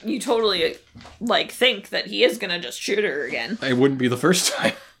good. And you totally, like, think that he is gonna just shoot her again. It wouldn't be the first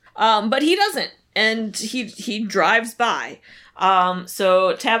time. But he doesn't. And he drives by.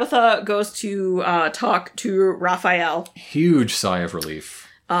 So Tabitha goes to talk to Raphael. Huge sigh of relief.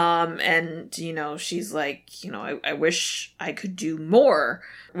 And, she's like, I wish I could do more.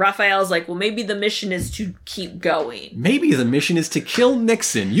 Raphael's like, well, maybe the mission is to keep going. Maybe the mission is to kill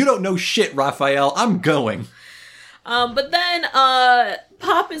Nixon. You don't know shit, Raphael. I'm going. But then,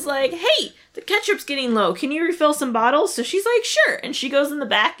 Pop is like, hey, the ketchup's getting low. Can you refill some bottles? So she's like, sure. And she goes in the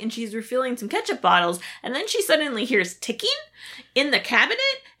back and she's refilling some ketchup bottles. And then she suddenly hears ticking in the cabinet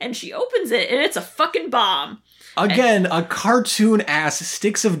and she opens it and it's a fucking bomb. Again, a cartoon-ass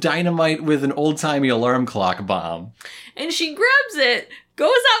sticks of dynamite with an old-timey alarm clock bomb. And she grabs it,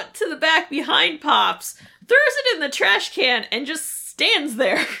 goes out to the back behind Pops, throws it in the trash can, and just stands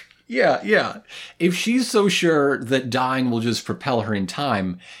there. Yeah. If she's so sure that dying will just propel her in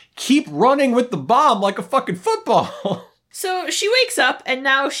time, keep running with the bomb like a fucking football. So she wakes up, and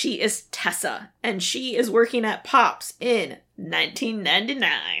now she is Tessa, and she is working at Pops in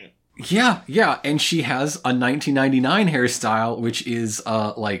 1999. Yeah, and she has a 1999 hairstyle, which is,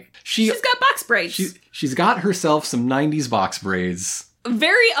 she's got box braids. She's got herself some 90s box braids.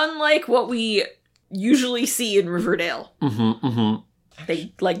 Very unlike what we usually see in Riverdale.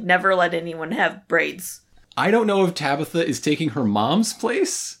 They, never let anyone have braids. I don't know if Tabitha is taking her mom's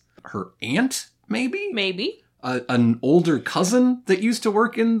place. Her aunt, maybe? Maybe. An older cousin that used to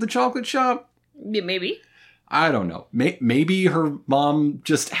work in the chocolate shop? Maybe. I don't know. Maybe her mom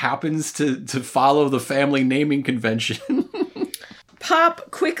just happens to follow the family naming convention. Pop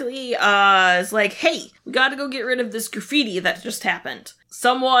quickly is like, hey, we gotta go get rid of this graffiti that just happened.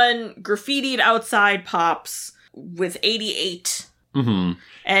 Someone graffitied outside Pop's with 88. Mm-hmm.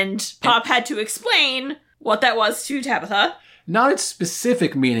 And Pop had to explain what that was to Tabitha. Not its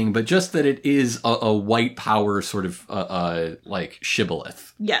specific meaning, but just that it is a white power sort of, like,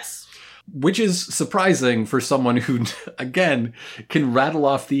 shibboleth. Yes. Which is surprising for someone who, again, can rattle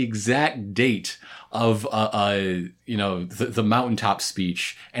off the exact date of, the mountaintop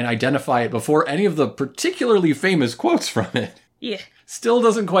speech and identify it before any of the particularly famous quotes from it. Yeah. Still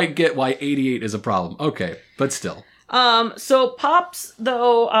doesn't quite get why 88 is a problem. Okay, but still. So Pops,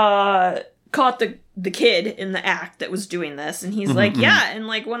 though, caught the kid in the act that was doing this, and he's like, yeah, and,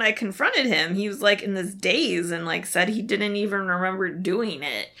 like, when I confronted him, he was, like, in this daze and, like, said he didn't even remember doing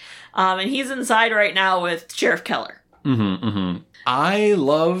it. And he's inside right now with Sheriff Keller. I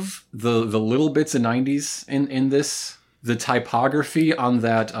love the little bits of 90s in this. The typography on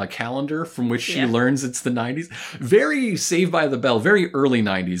that calendar from which she learns it's the 90s. Very Saved by the Bell, very early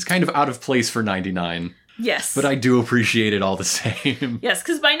 90s, kind of out of place for 99. Yes. But I do appreciate it all the same. Yes,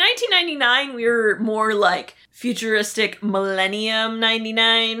 because by 1999, we were more like futuristic Millennium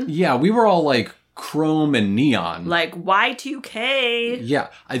 99. Yeah, we were all like chrome and neon. Like Y2K. Yeah,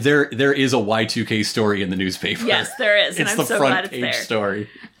 there is a Y2K story in the newspaper. Yes, there is, and It's I'm the so front glad it's page there. story.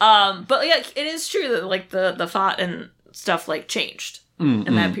 But yeah, it is true that like the font and stuff like changed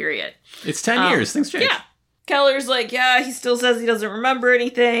in that period. It's 10 years. Things change. Yeah. Keller's like, yeah, he still says he doesn't remember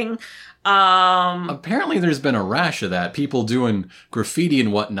anything. Apparently there's been a rash of that. People doing graffiti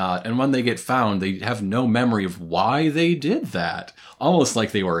and whatnot, and when they get found, they have no memory of why they did that. Almost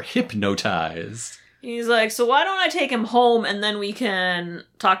like they were hypnotized. He's like, so why don't I take him home and then we can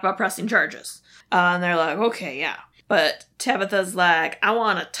talk about pressing charges? And they're like, okay, yeah. But Tabitha's like, I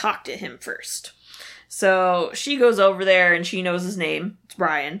want to talk to him first. So she goes over there and she knows his name. It's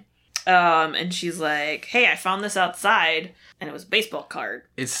Brian. And she's like, hey, I found this outside. And it was a baseball card.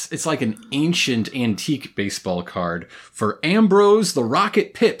 It's like an ancient antique baseball card for Ambrose the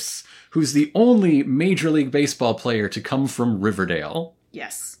Rocket Pips, who's the only Major League Baseball player to come from Riverdale.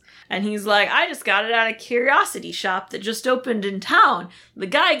 Yes. And he's like, I just got it at a curiosity shop that just opened in town. The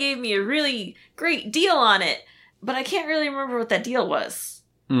guy gave me a really great deal on it, but I can't really remember what that deal was.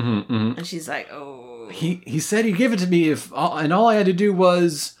 And she's like, oh. He said he'd give it to me and all I had to do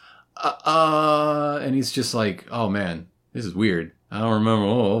was, and he's just like, oh man, this is weird. I don't remember.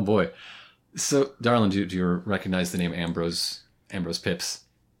 Oh boy. So, darling, do you recognize the name Ambrose Pips?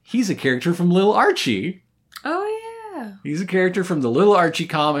 He's a character from Little Archie. Oh, yeah. He's a character from the Little Archie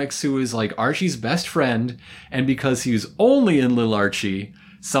comics who is like Archie's best friend. And because he was only in Little Archie,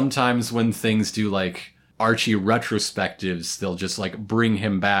 sometimes when things do like Archie retrospectives, they'll just like bring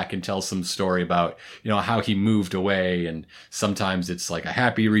him back and tell some story about, how he moved away. And sometimes it's like a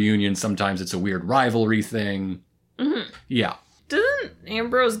happy reunion. Sometimes it's a weird rivalry thing. Yeah. Doesn't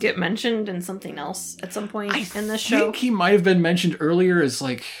Ambrose get mentioned in something else at some point in this show? I think he might have been mentioned earlier as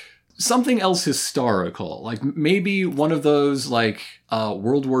like something else historical. Like maybe one of those like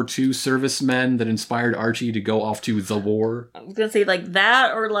World War II servicemen that inspired Archie to go off to the war. I was going to say like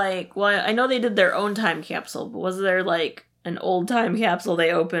that or like, well, I know they did their own time capsule, but was there like an old time capsule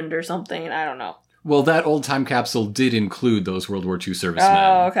they opened or something? I don't know. Well, that old time capsule did include those World War II servicemen.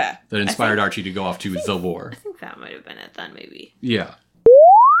 Oh, okay. That inspired Archie to go off to the war. I think that might have been it then, maybe. Yeah.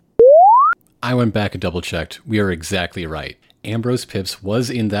 I went back and double checked. We are exactly right. Ambrose Pips was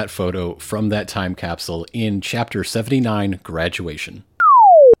in that photo from that time capsule in Chapter 79, Graduation.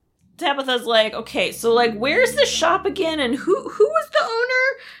 Tabitha's like, okay, so like, where's the shop again, and who was the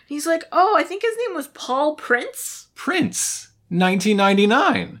owner? And he's like, oh, I think his name was Paul Prince. Prince,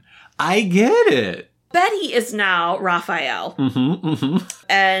 1999. I get it. Betty is now Raphael.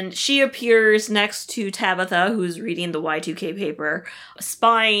 And she appears next to Tabitha, who's reading the Y2K paper,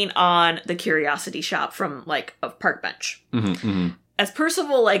 spying on the curiosity shop from, like, a park bench. As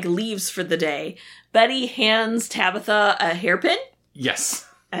Percival, like, leaves for the day, Betty hands Tabitha a hairpin. Yes.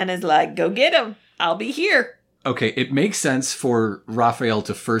 And is like, go get him. I'll be here. Okay, it makes sense for Raphael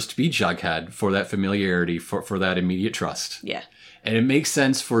to first be Jughead for that familiarity, for that immediate trust. Yeah. And it makes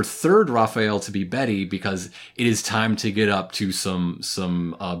sense for third Raphael to be Betty because it is time to get up to some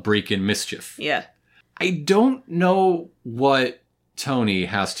break-in mischief. Yeah. I don't know what Tony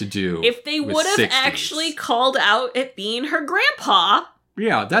has to do. If they would have 60s. actually called out it being her grandpa,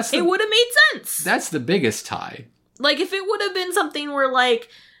 Yeah, It would have made sense. that's the biggest tie. Like, if it would have been something where, like,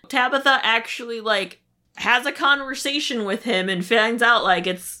 Tabitha actually, like, has a conversation with him and finds out, like,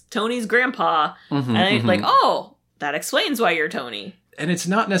 it's Tony's grandpa. And it's like, oh, that explains why you're Tony. And it's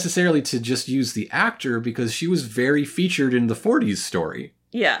not necessarily to just use the actor, because she was very featured in the 40s story.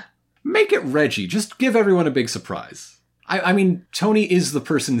 Yeah. Make it Reggie. Just give everyone a big surprise. I mean, Tony is the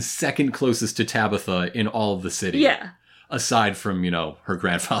person second closest to Tabitha in all of the city. Yeah. Aside from, her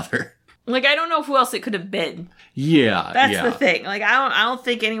grandfather. Like, I don't know who else it could have been. Yeah, That's the thing. Like, I don't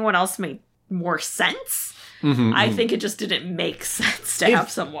think anyone else made more sense. I think it just didn't make sense to have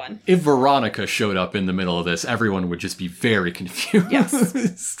someone. If Veronica showed up in the middle of this, everyone would just be very confused.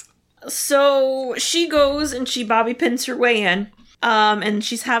 Yes. So she goes and she bobby pins her way in. And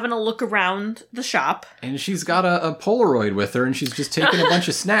she's having a look around the shop. And she's got a Polaroid with her, and she's just taking a bunch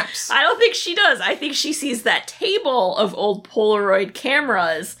of snaps. I don't think she does. I think she sees that table of old Polaroid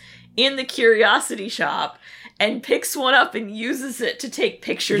cameras in the curiosity shop and picks one up and uses it to take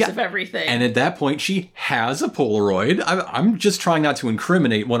pictures of everything. And at that point, she has a Polaroid. I'm just trying not to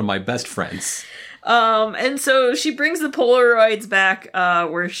incriminate one of my best friends. And so she brings the Polaroids back,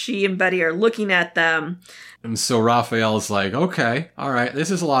 where she and Betty are looking at them. And so Raphael's like, okay, all right, this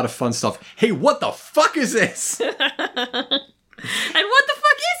is a lot of fun stuff. Hey, what the fuck is this? And what the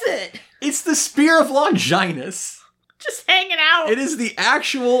fuck is it? It's the Spear of Longinus. Just hanging out. It is the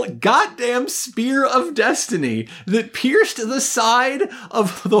actual goddamn Spear of Destiny that pierced the side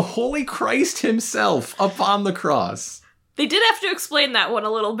of the Holy Christ himself upon the cross. They did have to explain that one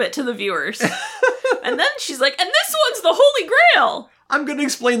a little bit to the viewers. And then she's like, and this one's the Holy Grail. I'm going to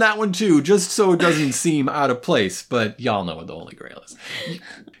explain that one too, just so it doesn't seem out of place, but y'all know what the Holy Grail is.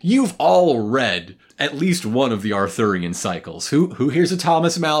 You've all read at least one of the Arthurian cycles. Who here's a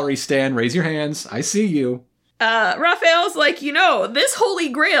Thomas Mallory stan? Raise your hands. I see you. Raphael's like, this Holy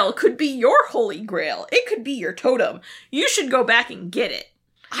Grail could be your Holy Grail. It could be your totem. You should go back and get it.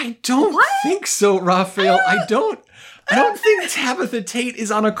 I don't think so, Raphael. I don't think Tabitha Tate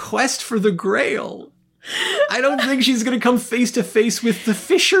is on a quest for the Grail. I don't think she's going to come face to face with the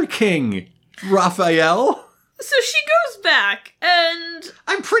Fisher King, Raphael. So she goes back, and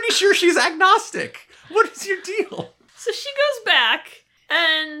I'm pretty sure she's agnostic. What is your deal? So she goes back,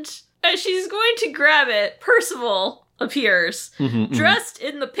 and as she's going to grab it, Percival appears, dressed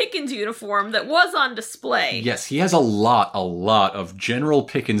in the Pickens uniform that was on display. Yes, he has a lot of General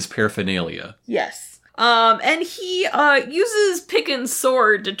Pickens paraphernalia. Yes. And he uses Pickens'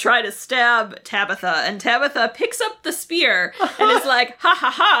 sword to try to stab Tabitha, and Tabitha picks up the spear and is like, ha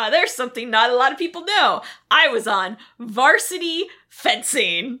ha ha, there's something not a lot of people know. I was on varsity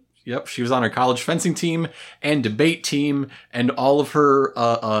fencing. Yep, she was on her college fencing team and debate team, and all of her,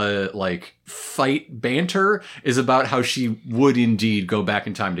 fight banter is about how she would indeed go back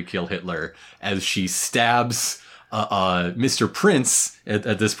in time to kill Hitler as she stabs Mr. Prince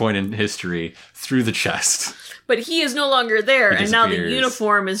at this point in history through the chest. But he is no longer there, He and now the disappears.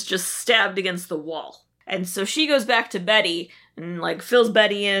 uniform is just stabbed against the wall. And so she goes back to Betty and, fills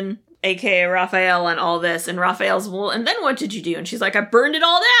Betty in, aka Raphael, on all this. And Raphael's, well, and then what did you do? And she's like, I burned it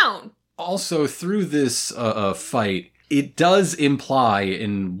all down. Also, through this fight, it does imply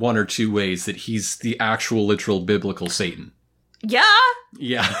in one or two ways that he's the actual literal biblical Satan. Yeah,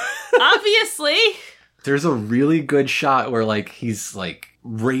 Yeah. obviously. There's a really good shot where, he's,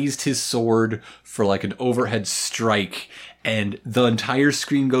 raised his sword for, an overhead strike, and the entire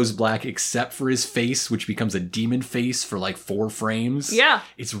screen goes black except for his face, which becomes a demon face for, 4 frames. Yeah.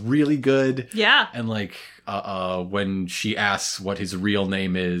 It's really good. Yeah. And, when she asks what his real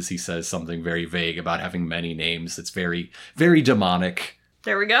name is, he says something very vague about having many names that's very, very demonic.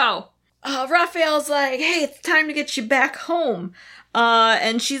 There we go. Raphael's like, hey, it's time to get you back home.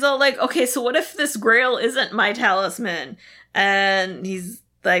 And she's all like, okay, so what if this grail isn't my talisman? And he's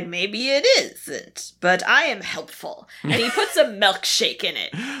like, maybe it isn't, but I am helpful. And he puts a milkshake in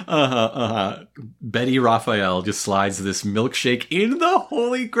it. Betty Raphael just slides this milkshake in the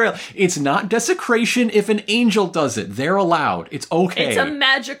Holy Grail. It's not desecration if an angel does it. They're allowed. It's okay. It's a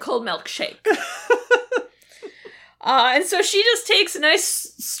magical milkshake. And so she just takes a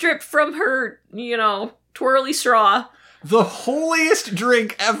nice strip from her, twirly straw. The holiest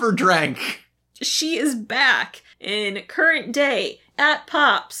drink ever drank. She is back in current day at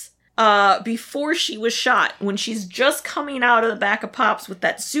Pops before she was shot, when she's just coming out of the back of Pops with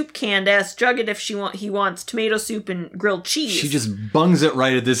that soup can to ask Jugget if he wants tomato soup and grilled cheese. She just bungs it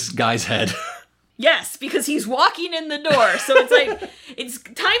right at this guy's head. Yes, because he's walking in the door. So it's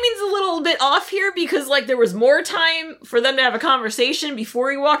timing's a little bit off here because there was more time for them to have a conversation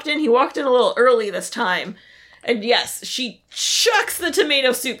before he walked in. He walked in a little early this time. And yes, she chucks the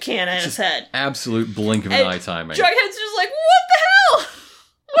tomato soup can at his head. Absolute blink of an eye timing. Jughead's just like, what the hell?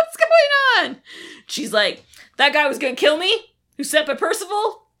 What's going on? She's like, that guy was gonna kill me? Who's sent by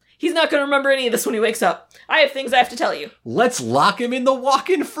Percival? He's not gonna remember any of this when he wakes up. I have things I have to tell you. Let's lock him in the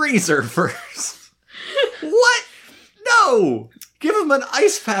walk-in freezer first. What? No! Give him an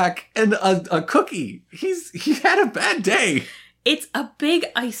ice pack and a cookie. He had a bad day. It's a big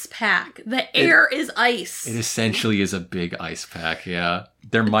ice pack. The air is ice. It essentially is a big ice pack, yeah.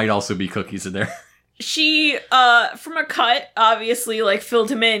 There might also be cookies in there. She, from a cut, obviously, like, filled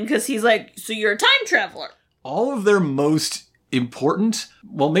him in, because he's like, so you're a time traveler. All of their most important,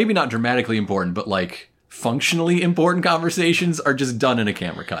 well, maybe not dramatically important, but, like, functionally important conversations are just done in a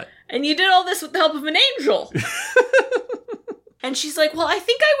camera cut. And you did all this with the help of an angel. And she's like, well, I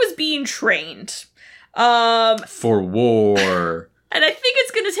think I was being trained. For war. And I think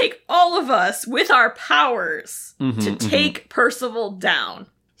it's going to take all of us with our powers to take Percival down.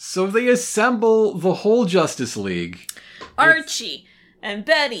 So they assemble the whole Justice League. Archie and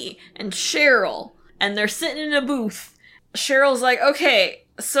Betty and Cheryl. And they're sitting in a booth. Cheryl's like, okay,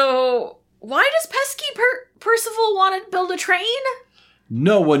 so why does pesky Percival want to build a train?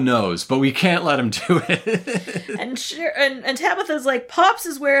 No one knows, but we can't let him do it. and Tabitha's like, Pops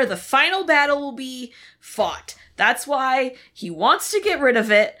is where the final battle will be fought. That's why he wants to get rid of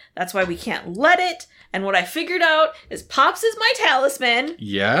it. That's why we can't let it. And what I figured out is Pops is my talisman.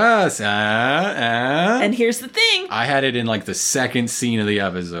 Yes. And here's the thing. I had it in like the second scene of the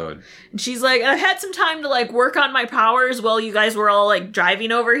episode. And she's like, I've had some time to like work on my powers while you guys were all like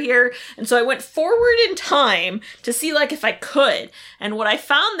driving over here. And so I went forward in time to see like if I could. And what I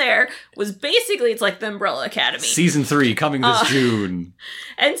found there was basically it's like the Umbrella Academy. Season 3 coming this June.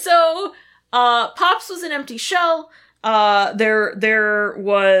 And so Pops was an empty shell. There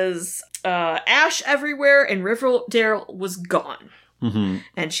was ash everywhere, and Riverdale was gone. Mm-hmm.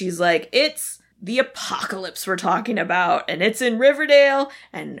 And she's like, it's the apocalypse we're talking about, and it's in Riverdale,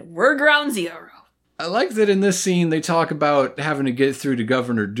 and we're ground zero. I like that in this scene they talk about having to get through to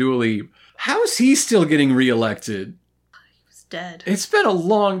Governor Dooley. How's he still getting reelected? He was dead. It's been a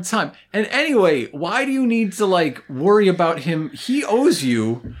long time. And anyway, why do you need to, like, worry about him? He owes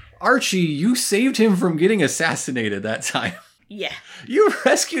you. Archie, you saved him from getting assassinated that time. Yeah. You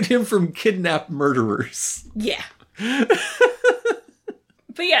rescued him from kidnapped murderers. Yeah.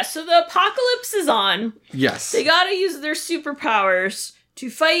 But yeah, so the apocalypse is on. Yes. They gotta use their superpowers to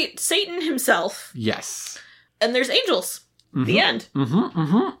fight Satan himself. Yes. And there's angels. The end.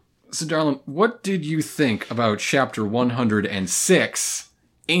 So, darling, what did you think about chapter 106,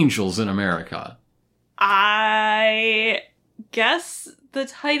 Angels in America? I guess the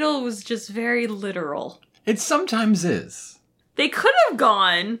title was just very literal. It sometimes is. They could have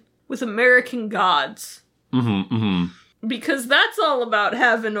gone with American Gods. Because that's all about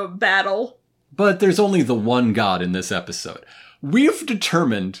having a battle. But there's only the one God in this episode. We've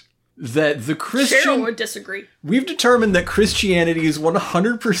determined that the Cheryl would disagree. We've determined that Christianity is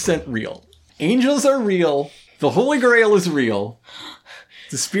 100% real. Angels are real. The Holy Grail is real.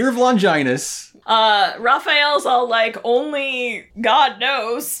 The Spear of Longinus. Raphael's all like, only God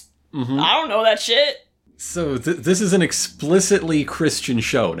knows. I don't know that shit. So this is an explicitly Christian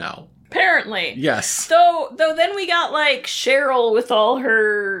show now. Apparently. Yes. Though then we got like Cheryl with all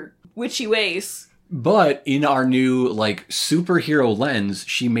her witchy ways. But in our new, like, superhero lens,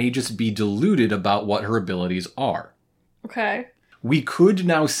 she may just be deluded about what her abilities are. Okay. We could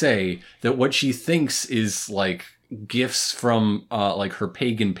now say that what she thinks is, like, gifts from, like, her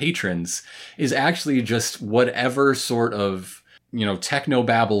pagan patrons is actually just whatever sort of, you know,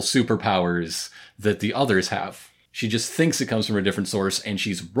 technobabble superpowers that the others have. She just thinks it comes from a different source, and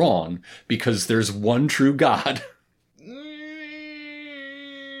she's wrong, because there's one true God.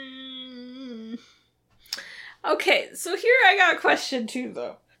 Okay, so here I got a question too,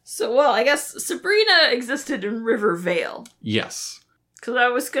 though. So, well, I guess Sabrina existed in Rivervale. Yes. Because I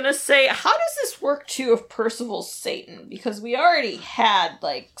was going to say, how does this work, too, if Percival's Satan? Because we already had,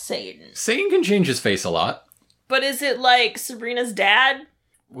 like, Satan. Satan can change his face a lot. But is it, like, Sabrina's dad?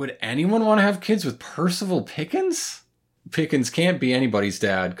 Would anyone want to have kids with Percival Pickens? Pickens can't be anybody's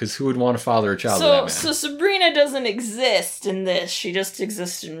dad, because who would want to father a child with that man? So Sabrina doesn't exist in this. She just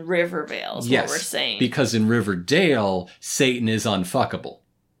exists in Rivervale, is what we're saying. Because in Riverdale, Satan is unfuckable.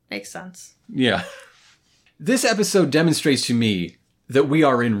 Makes sense. Yeah. This episode demonstrates to me that we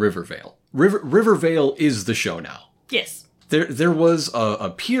are in Rivervale. Rivervale is the show now. Yes. There was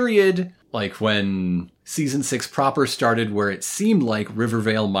a period, like when season 6 proper started, where it seemed like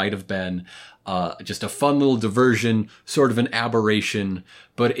Riverdale might have been just a fun little diversion, sort of an aberration,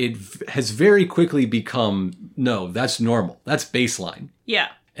 but it has very quickly become, no, that's normal. That's baseline. Yeah.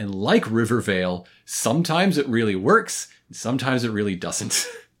 And like Riverdale, sometimes it really works, and sometimes it really doesn't.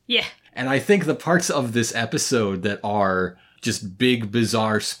 Yeah. And I think the parts of this episode that are just big,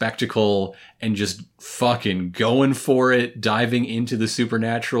 bizarre spectacle and just fucking going for it, diving into the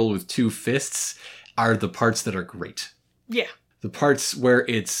supernatural with 2 fists, are the parts that are great. Yeah. The parts where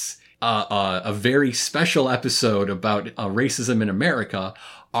it's a very special episode about racism in America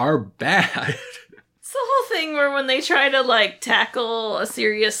are bad. It's the whole thing where when they try to, like, tackle a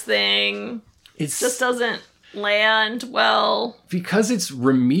serious thing, it just doesn't land well. Because it's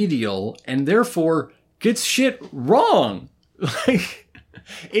remedial and therefore gets shit wrong. Like,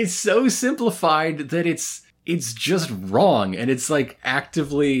 it's so simplified that it's just wrong. And it's like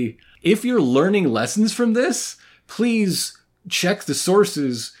actively, if you're learning lessons from this, please check the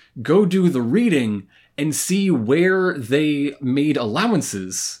sources, go do the reading, and see where they made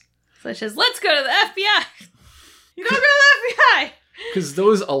allowances. Such as, let's go to the FBI. You don't go to the FBI. Because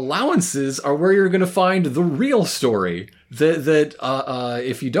those allowances are where you're going to find the real story. That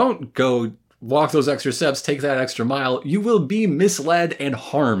if you don't go walk those extra steps, take that extra mile, you will be misled and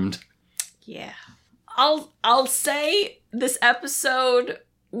harmed. Yeah. I'll say this episode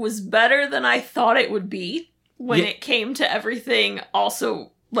was better than I thought it would be when it came to everything.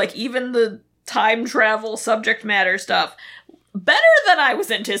 Also, like, even the time travel subject matter stuff. Better than I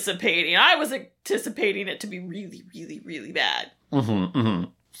was anticipating. I was anticipating it to be really, really, really bad. Mm-hmm, mm-hmm.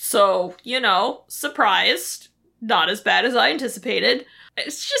 So, surprised. Not as bad as I anticipated.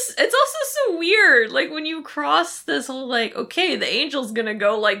 It's also so weird, like, when you cross this whole, like, okay, the angel's gonna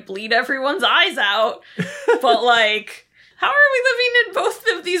go, like, bleed everyone's eyes out, but, like, how are we living in both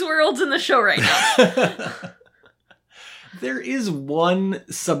of these worlds in the show right now? There is one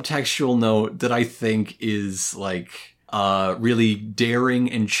subtextual note that I think is, like, really daring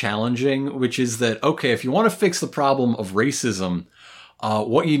and challenging, which is that, okay, if you want to fix the problem of racism,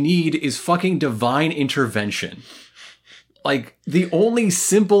 what you need is fucking divine intervention. Like, the only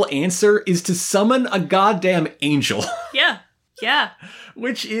simple answer is to summon a goddamn angel. Yeah.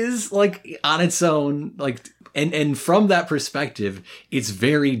 Which is, like, on its own, like, and from that perspective, it's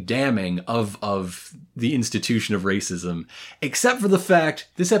very damning of the institution of racism. Except for the fact,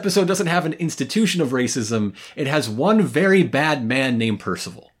 this episode doesn't have an institution of racism. It has one very bad man named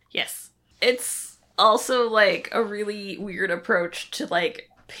Percival. Yes. It's also, like, a really weird approach to, like,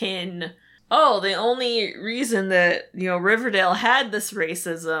 pin... Oh, the only reason that, Riverdale had this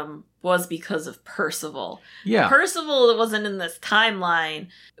racism was because of Percival. Yeah. Percival wasn't in this timeline.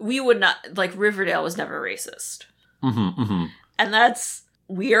 We would not, like, Riverdale was never racist. Mm-hmm, mm-hmm. And that's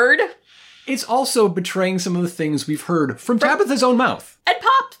weird. It's also betraying some of the things we've heard from Tabitha's own mouth. And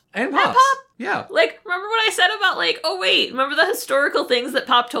Pop. And Pop. Yeah. Like, remember what I said about, like, oh wait, remember the historical things that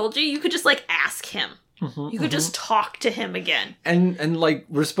Pop told you? You could just, like, ask him. You could just talk to him again. And like,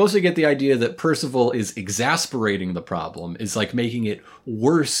 we're supposed to get the idea that Percival is exasperating the problem, is like making it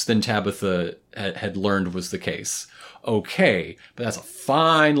worse than Tabitha had learned was the case. Okay, but that's a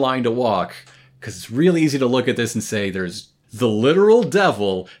fine line to walk, because it's really easy to look at this and say there's the literal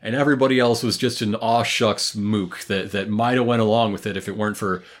devil, and everybody else was just an aw shucks mook that might have went along with it if it weren't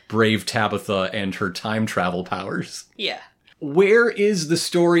for brave Tabitha and her time travel powers. Yeah. Where is the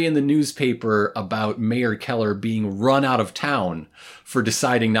story in the newspaper about Mayor Keller being run out of town for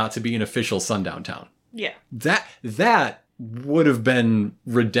deciding not to be an official sundown town? Yeah. That would have been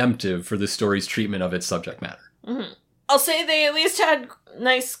redemptive for the story's treatment of its subject matter. Mm-hmm. I'll say they at least had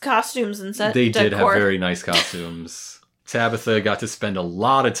nice costumes and set They did decor. have very nice costumes. Tabitha got to spend a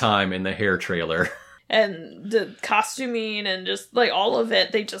lot of time in the hair trailer. And the costuming and just, like, all of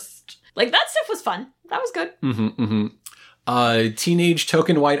it, they just... Like, that stuff was fun. That was good. Mm-hmm, mm-hmm. Teenage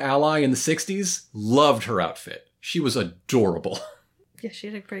token white ally in the 60s, loved her outfit. She was adorable. Yeah, she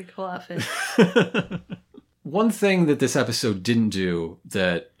had a pretty cool outfit. One thing that this episode didn't do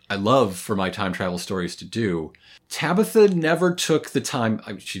that I love for my time travel stories to do, Tabitha never took the time,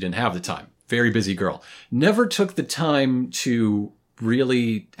 she didn't have the time, very busy girl, never took the time to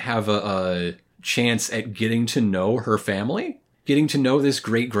really have a chance at getting to know her family. Getting to know this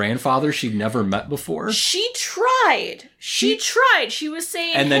great-grandfather she'd never met before. She tried. She tried. She was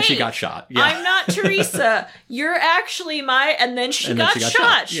saying, and then hey, she got shot. Yeah. I'm not Teresa. You're actually my... And then she got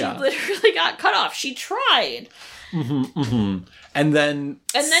shot. Yeah. She literally got cut off. She tried. Mm-hmm, mm-hmm. And then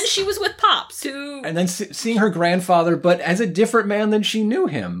she was with Pops, who... And then seeing her grandfather, but as a different man than she knew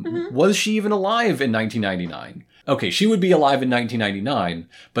him. Mm-hmm. Was she even alive in 1999? Okay, she would be alive in 1999,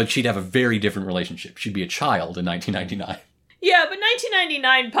 but she'd have a very different relationship. She'd be a child in 1999. Yeah, but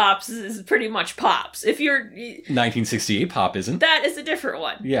 1999 Pops is pretty much Pops. If you're... 1968 Pop isn't. That is a different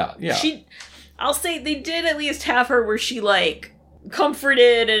one. Yeah. I'll say they did at least have her where she, like,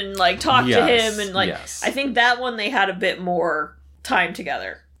 comforted and, like, talked to him. And, like, yes. I think that one they had a bit more time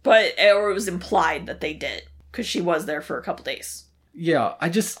together. But, or it was implied that they did. Because she was there for a couple days. Yeah,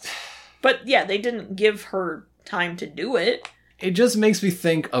 But, yeah, they didn't give her time to do it. It just makes me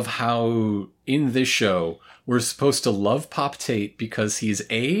think of how, in this show, we're supposed to love Pop Tate because he's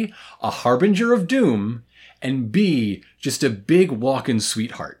A, a harbinger of doom, and B, just a big walk-in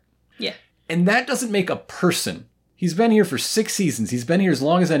sweetheart. Yeah. And that doesn't make a person. He's been here for 6 seasons. He's been here as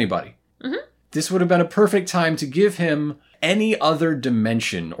long as anybody. Mm-hmm. This would have been a perfect time to give him any other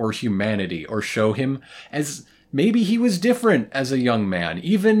dimension or humanity, or show him as maybe he was different as a young man,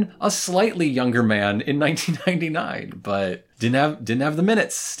 even a slightly younger man in 1999, but didn't have the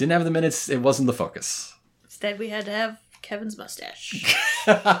minutes. Didn't have the minutes. It wasn't the focus. Instead, we had to have Kevin's mustache.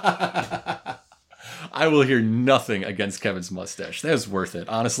 I will hear nothing against Kevin's mustache. That was worth it.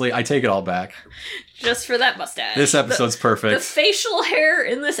 Honestly, I take it all back. Just for that mustache. This episode's perfect. The facial hair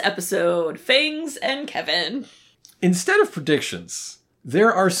in this episode. Fangs and Kevin. Instead of predictions,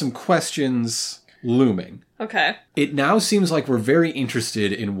 there are some questions looming. Okay. It now seems like we're very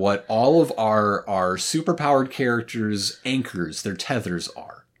interested in what all of our superpowered characters' anchors, their tethers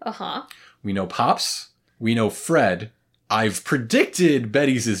are. Uh-huh. We know Pops. We know Fred. I've predicted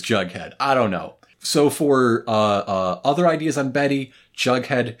Betty's is Jughead. I don't know. So for other ideas on Betty,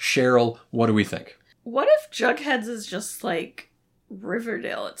 Jughead, Cheryl, what do we think? What if Jughead's is just like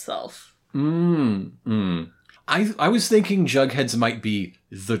Riverdale itself? I was thinking Jughead's might be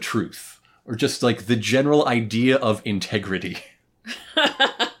the truth. Or just like the general idea of integrity.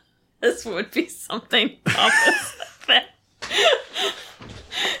 This would be something opposite.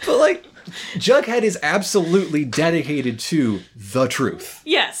 But like, Jughead is absolutely dedicated to the truth.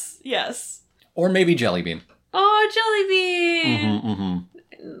 Yes. Or maybe Jellybean. Oh, Jellybean!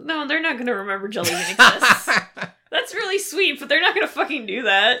 No, they're not going to remember Jellybean exists. That's really sweet, but they're not going to fucking do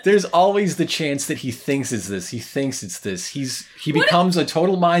that. There's always the chance that he thinks it's this. He thinks it's this. He becomes a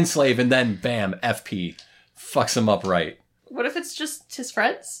total mind slave, and then bam, FP fucks him up right. What if it's just his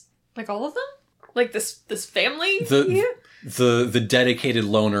friends? Like all of them? Like this family? The dedicated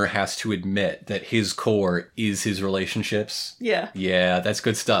loner has to admit that his core is his relationships. Yeah. Yeah, that's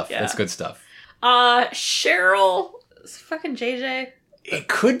good stuff. Yeah. That's good stuff. Cheryl. It's fucking JJ. It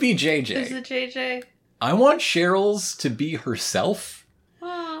could be JJ. Is it JJ? I want Cheryl's to be herself,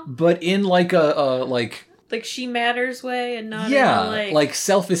 Oh. but in like a Like she matters way and not in a, like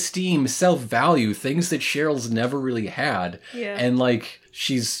self-esteem, self-value, things that Cheryl's never really had. Yeah. And like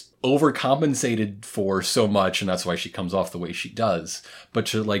she's overcompensated for so much, and that's why she comes off the way she does. But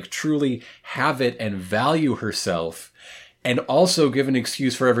to like truly have it and value herself, and also give an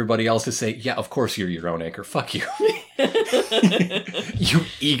excuse for everybody else to say, yeah, of course you're your own anchor. Fuck you. You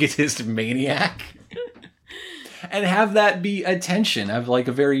egotist maniac. And have that be a tension. Have like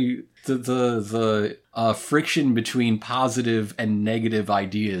a very the friction between positive and negative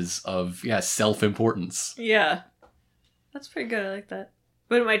ideas of self-importance. Yeah. That's pretty good. I like that.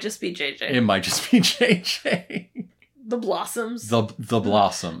 But it might just be JJ. It might just be JJ. The Blossoms. The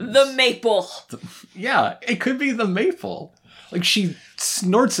Blossoms. The Maple. Yeah, it could be the Maple. Like she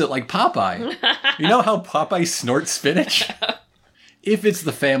snorts it like Popeye. You know how Popeye snorts spinach? If it's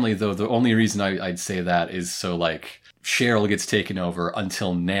the family, though, the only reason I'd say that is so, like, Cheryl gets taken over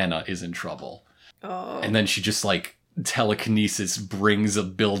until Nana is in trouble. Oh. And then she just, like, telekinesis brings a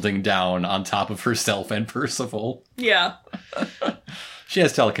building down on top of herself and Percival. Yeah. She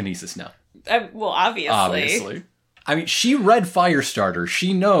has telekinesis now. Well, obviously. I mean, she read Firestarter.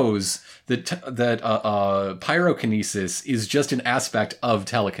 She knows that pyrokinesis is just an aspect of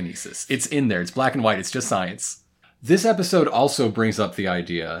telekinesis. It's in there. It's black and white. It's just science. This episode also brings up the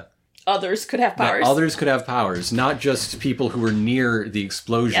idea Others could have powers. that others could have powers, not just people who were near the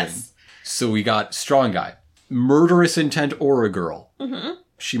explosion. Yes. So we got Strong Guy, Murderous Intent Aura Girl. Mm-hmm.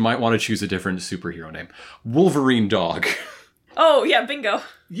 She might want to choose a different superhero name. Wolverine Dog. Oh, yeah, bingo.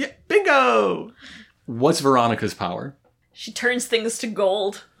 Yeah, bingo! What's Veronica's power? She turns things to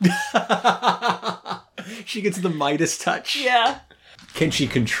gold. She gets the Midas touch. Yeah. Can she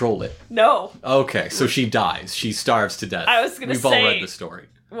control it? No. Okay, so she dies. She starves to death. I was gonna We've all say- read the story.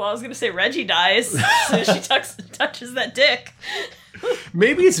 Well, I was going to say Reggie dies as soon as she touches that dick.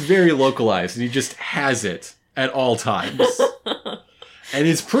 Maybe it's very localized and he just has it at all times. And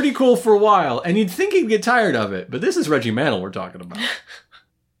it's pretty cool for a while, and you'd think he'd get tired of it, but this is Reggie Mantle we're talking about.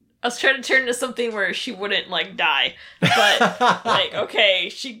 I was trying to turn to something where she wouldn't, like, die. But, like, okay,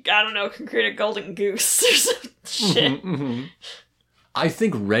 she, I don't know, can create a golden goose or some shit. I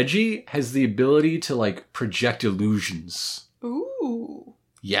think Reggie has the ability to, like, project illusions. Ooh.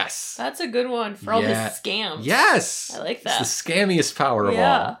 Yes. That's a good one for all his scams. Yes! I like that. It's the scammiest power of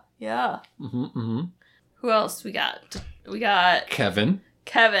all. Yeah. Mm-hmm. Who else we got? We got Kevin.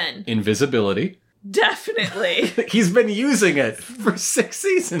 Invisibility. Definitely. He's been using it for 6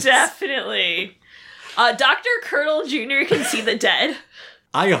 seasons. Definitely. Dr. Curdle Jr. can see the dead.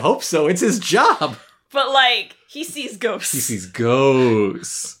 I hope so. It's his job. But, like, he sees ghosts. He sees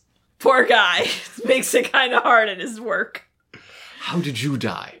ghosts. Poor guy. Makes it kind of hard at his work. How did you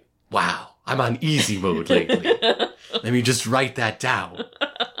die? Wow, I'm on easy mode lately. Let me just write that down.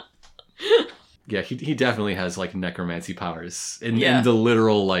 Yeah, he definitely has, like, necromancy powers. In the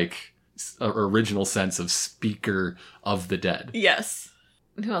literal, like, original sense of speaker of the dead. Yes.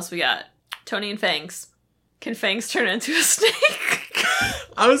 Who else we got? Tony and Fangs. Can Fangs turn into a snake?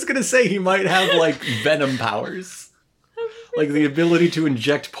 I was gonna say he might have, like, venom powers. Like the ability to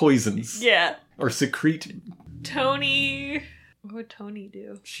inject poisons. Yeah. Or secrete. Tony... What would Tony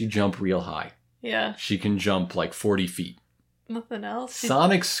do? She jump real high. Yeah. She can jump, like, 40 feet. Nothing else?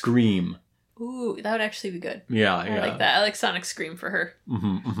 Sonic Scream. Ooh, that would actually be good. Yeah, I like that. I like Sonic Scream for her.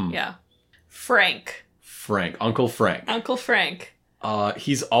 Yeah. Frank. Uncle Frank. Uncle Frank.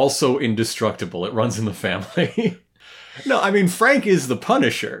 He's also indestructible. It runs in the family. No, I mean, Frank is the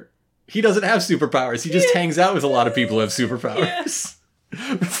Punisher. He doesn't have superpowers. He just hangs out with a lot of people who have superpowers.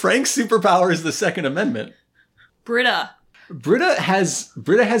 Yeah. Frank's superpower is the Second Amendment. Britta has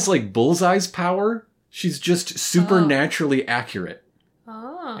like Bullseye's power. She's just supernaturally accurate.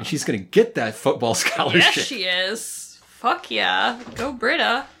 Oh. And she's gonna get that football scholarship. Yes, she is. Fuck yeah. Go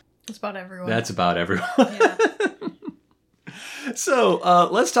Britta. That's about everyone. That's about everyone. Yeah. So,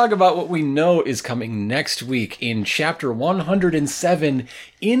 let's talk about what we know is coming next week in chapter 107,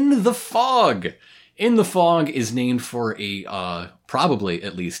 In the Fog. In the Fog is named for a, probably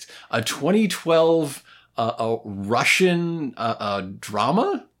at least, a 2012 a Russian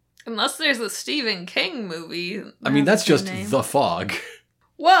drama? Unless there's a Stephen King movie. I mean, that's just name. The Fog.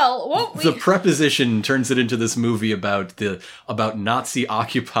 Well, what we... The preposition turns it into this movie about Nazi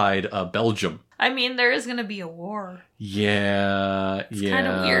occupied Belgium. I mean, there is going to be a war. Yeah, it's kind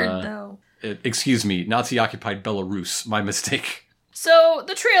of weird, though. Excuse me, Nazi occupied Belarus. My mistake. So,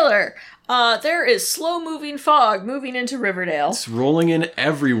 the trailer. There is slow-moving fog moving into Riverdale. It's rolling in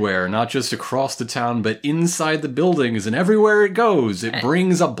everywhere, not just across the town, but inside the buildings, and everywhere it goes, it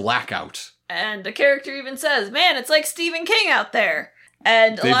brings a blackout. And the character even says, man, it's like Stephen King out there.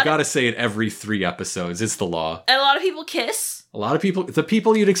 And they've got to say it every 3 episodes. It's the law. And a lot of people kiss. A lot of people, the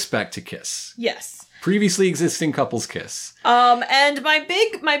people you'd expect to kiss. Yes. Previously existing couples kiss. And my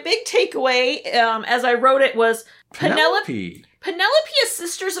big takeaway, as I wrote it, was Penelope is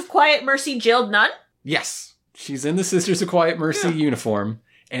Sisters of Quiet Mercy jailed nun? Yes. She's in the Sisters of Quiet Mercy uniform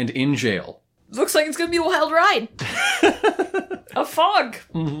and in jail. Looks like it's going to be a wild ride. A fog.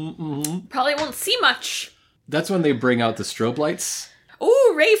 Probably won't see much. That's when they bring out the strobe lights.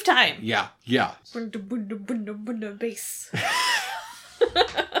 Ooh, rave time. Yeah. Bunda bass.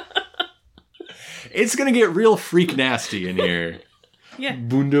 It's going to get real freak nasty in here. Yeah.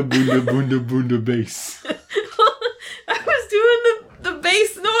 Bunda bass. I was doing the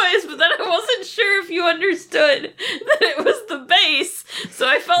bass noise, but then I wasn't sure if you understood that it was the bass. So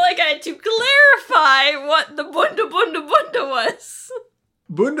I felt like I had to clarify what the bunda was.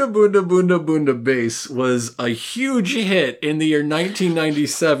 Bunda Bass was a huge hit in the year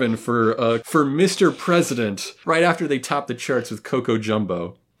 1997 for Mr. President, right after they topped the charts with Coco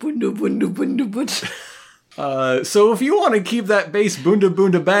Jumbo. Bunda. So if you want to keep that bass bunda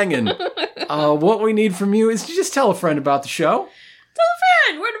banging, what we need from you is to just tell a friend about the show. Tell a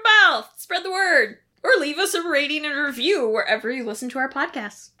friend, word of mouth, spread the word. Or leave us a rating and review wherever you listen to our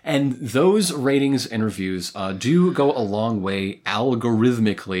podcasts. And those ratings and reviews do go a long way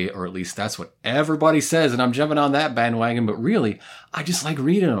algorithmically, or at least that's what everybody says, and I'm jumping on that bandwagon, but really, I just like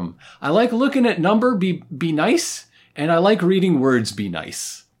reading them. I like looking at number be nice, and I like reading words be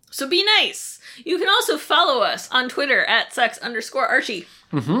nice. So be nice. You can also follow us on Twitter at sex_Archie.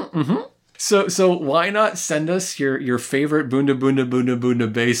 So why not send us your favorite bunda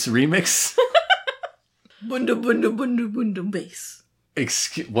bass remix? Bunda bass.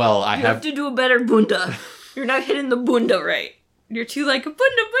 Well, I You have to do a better bunda. You're not hitting the bunda right. You're too like a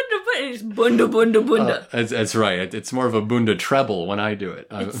bunda. It's bunda. That's right. It's more of a bunda treble when I do it.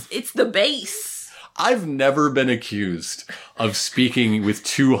 It's the bass. I've never been accused of speaking with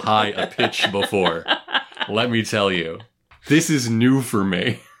too high a pitch before. Let me tell you. This is new for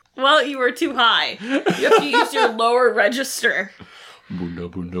me. Well, you were too high. You have to use your lower register. Bunda,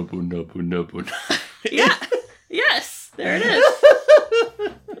 bunda, bunda, bunda, bunda. Yeah. Yes. There it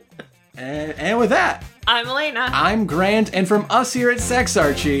is. And with that, I'm Elena. I'm Grant, and from us here at Sex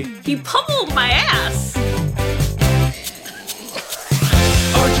Archie, He pummeled my ass.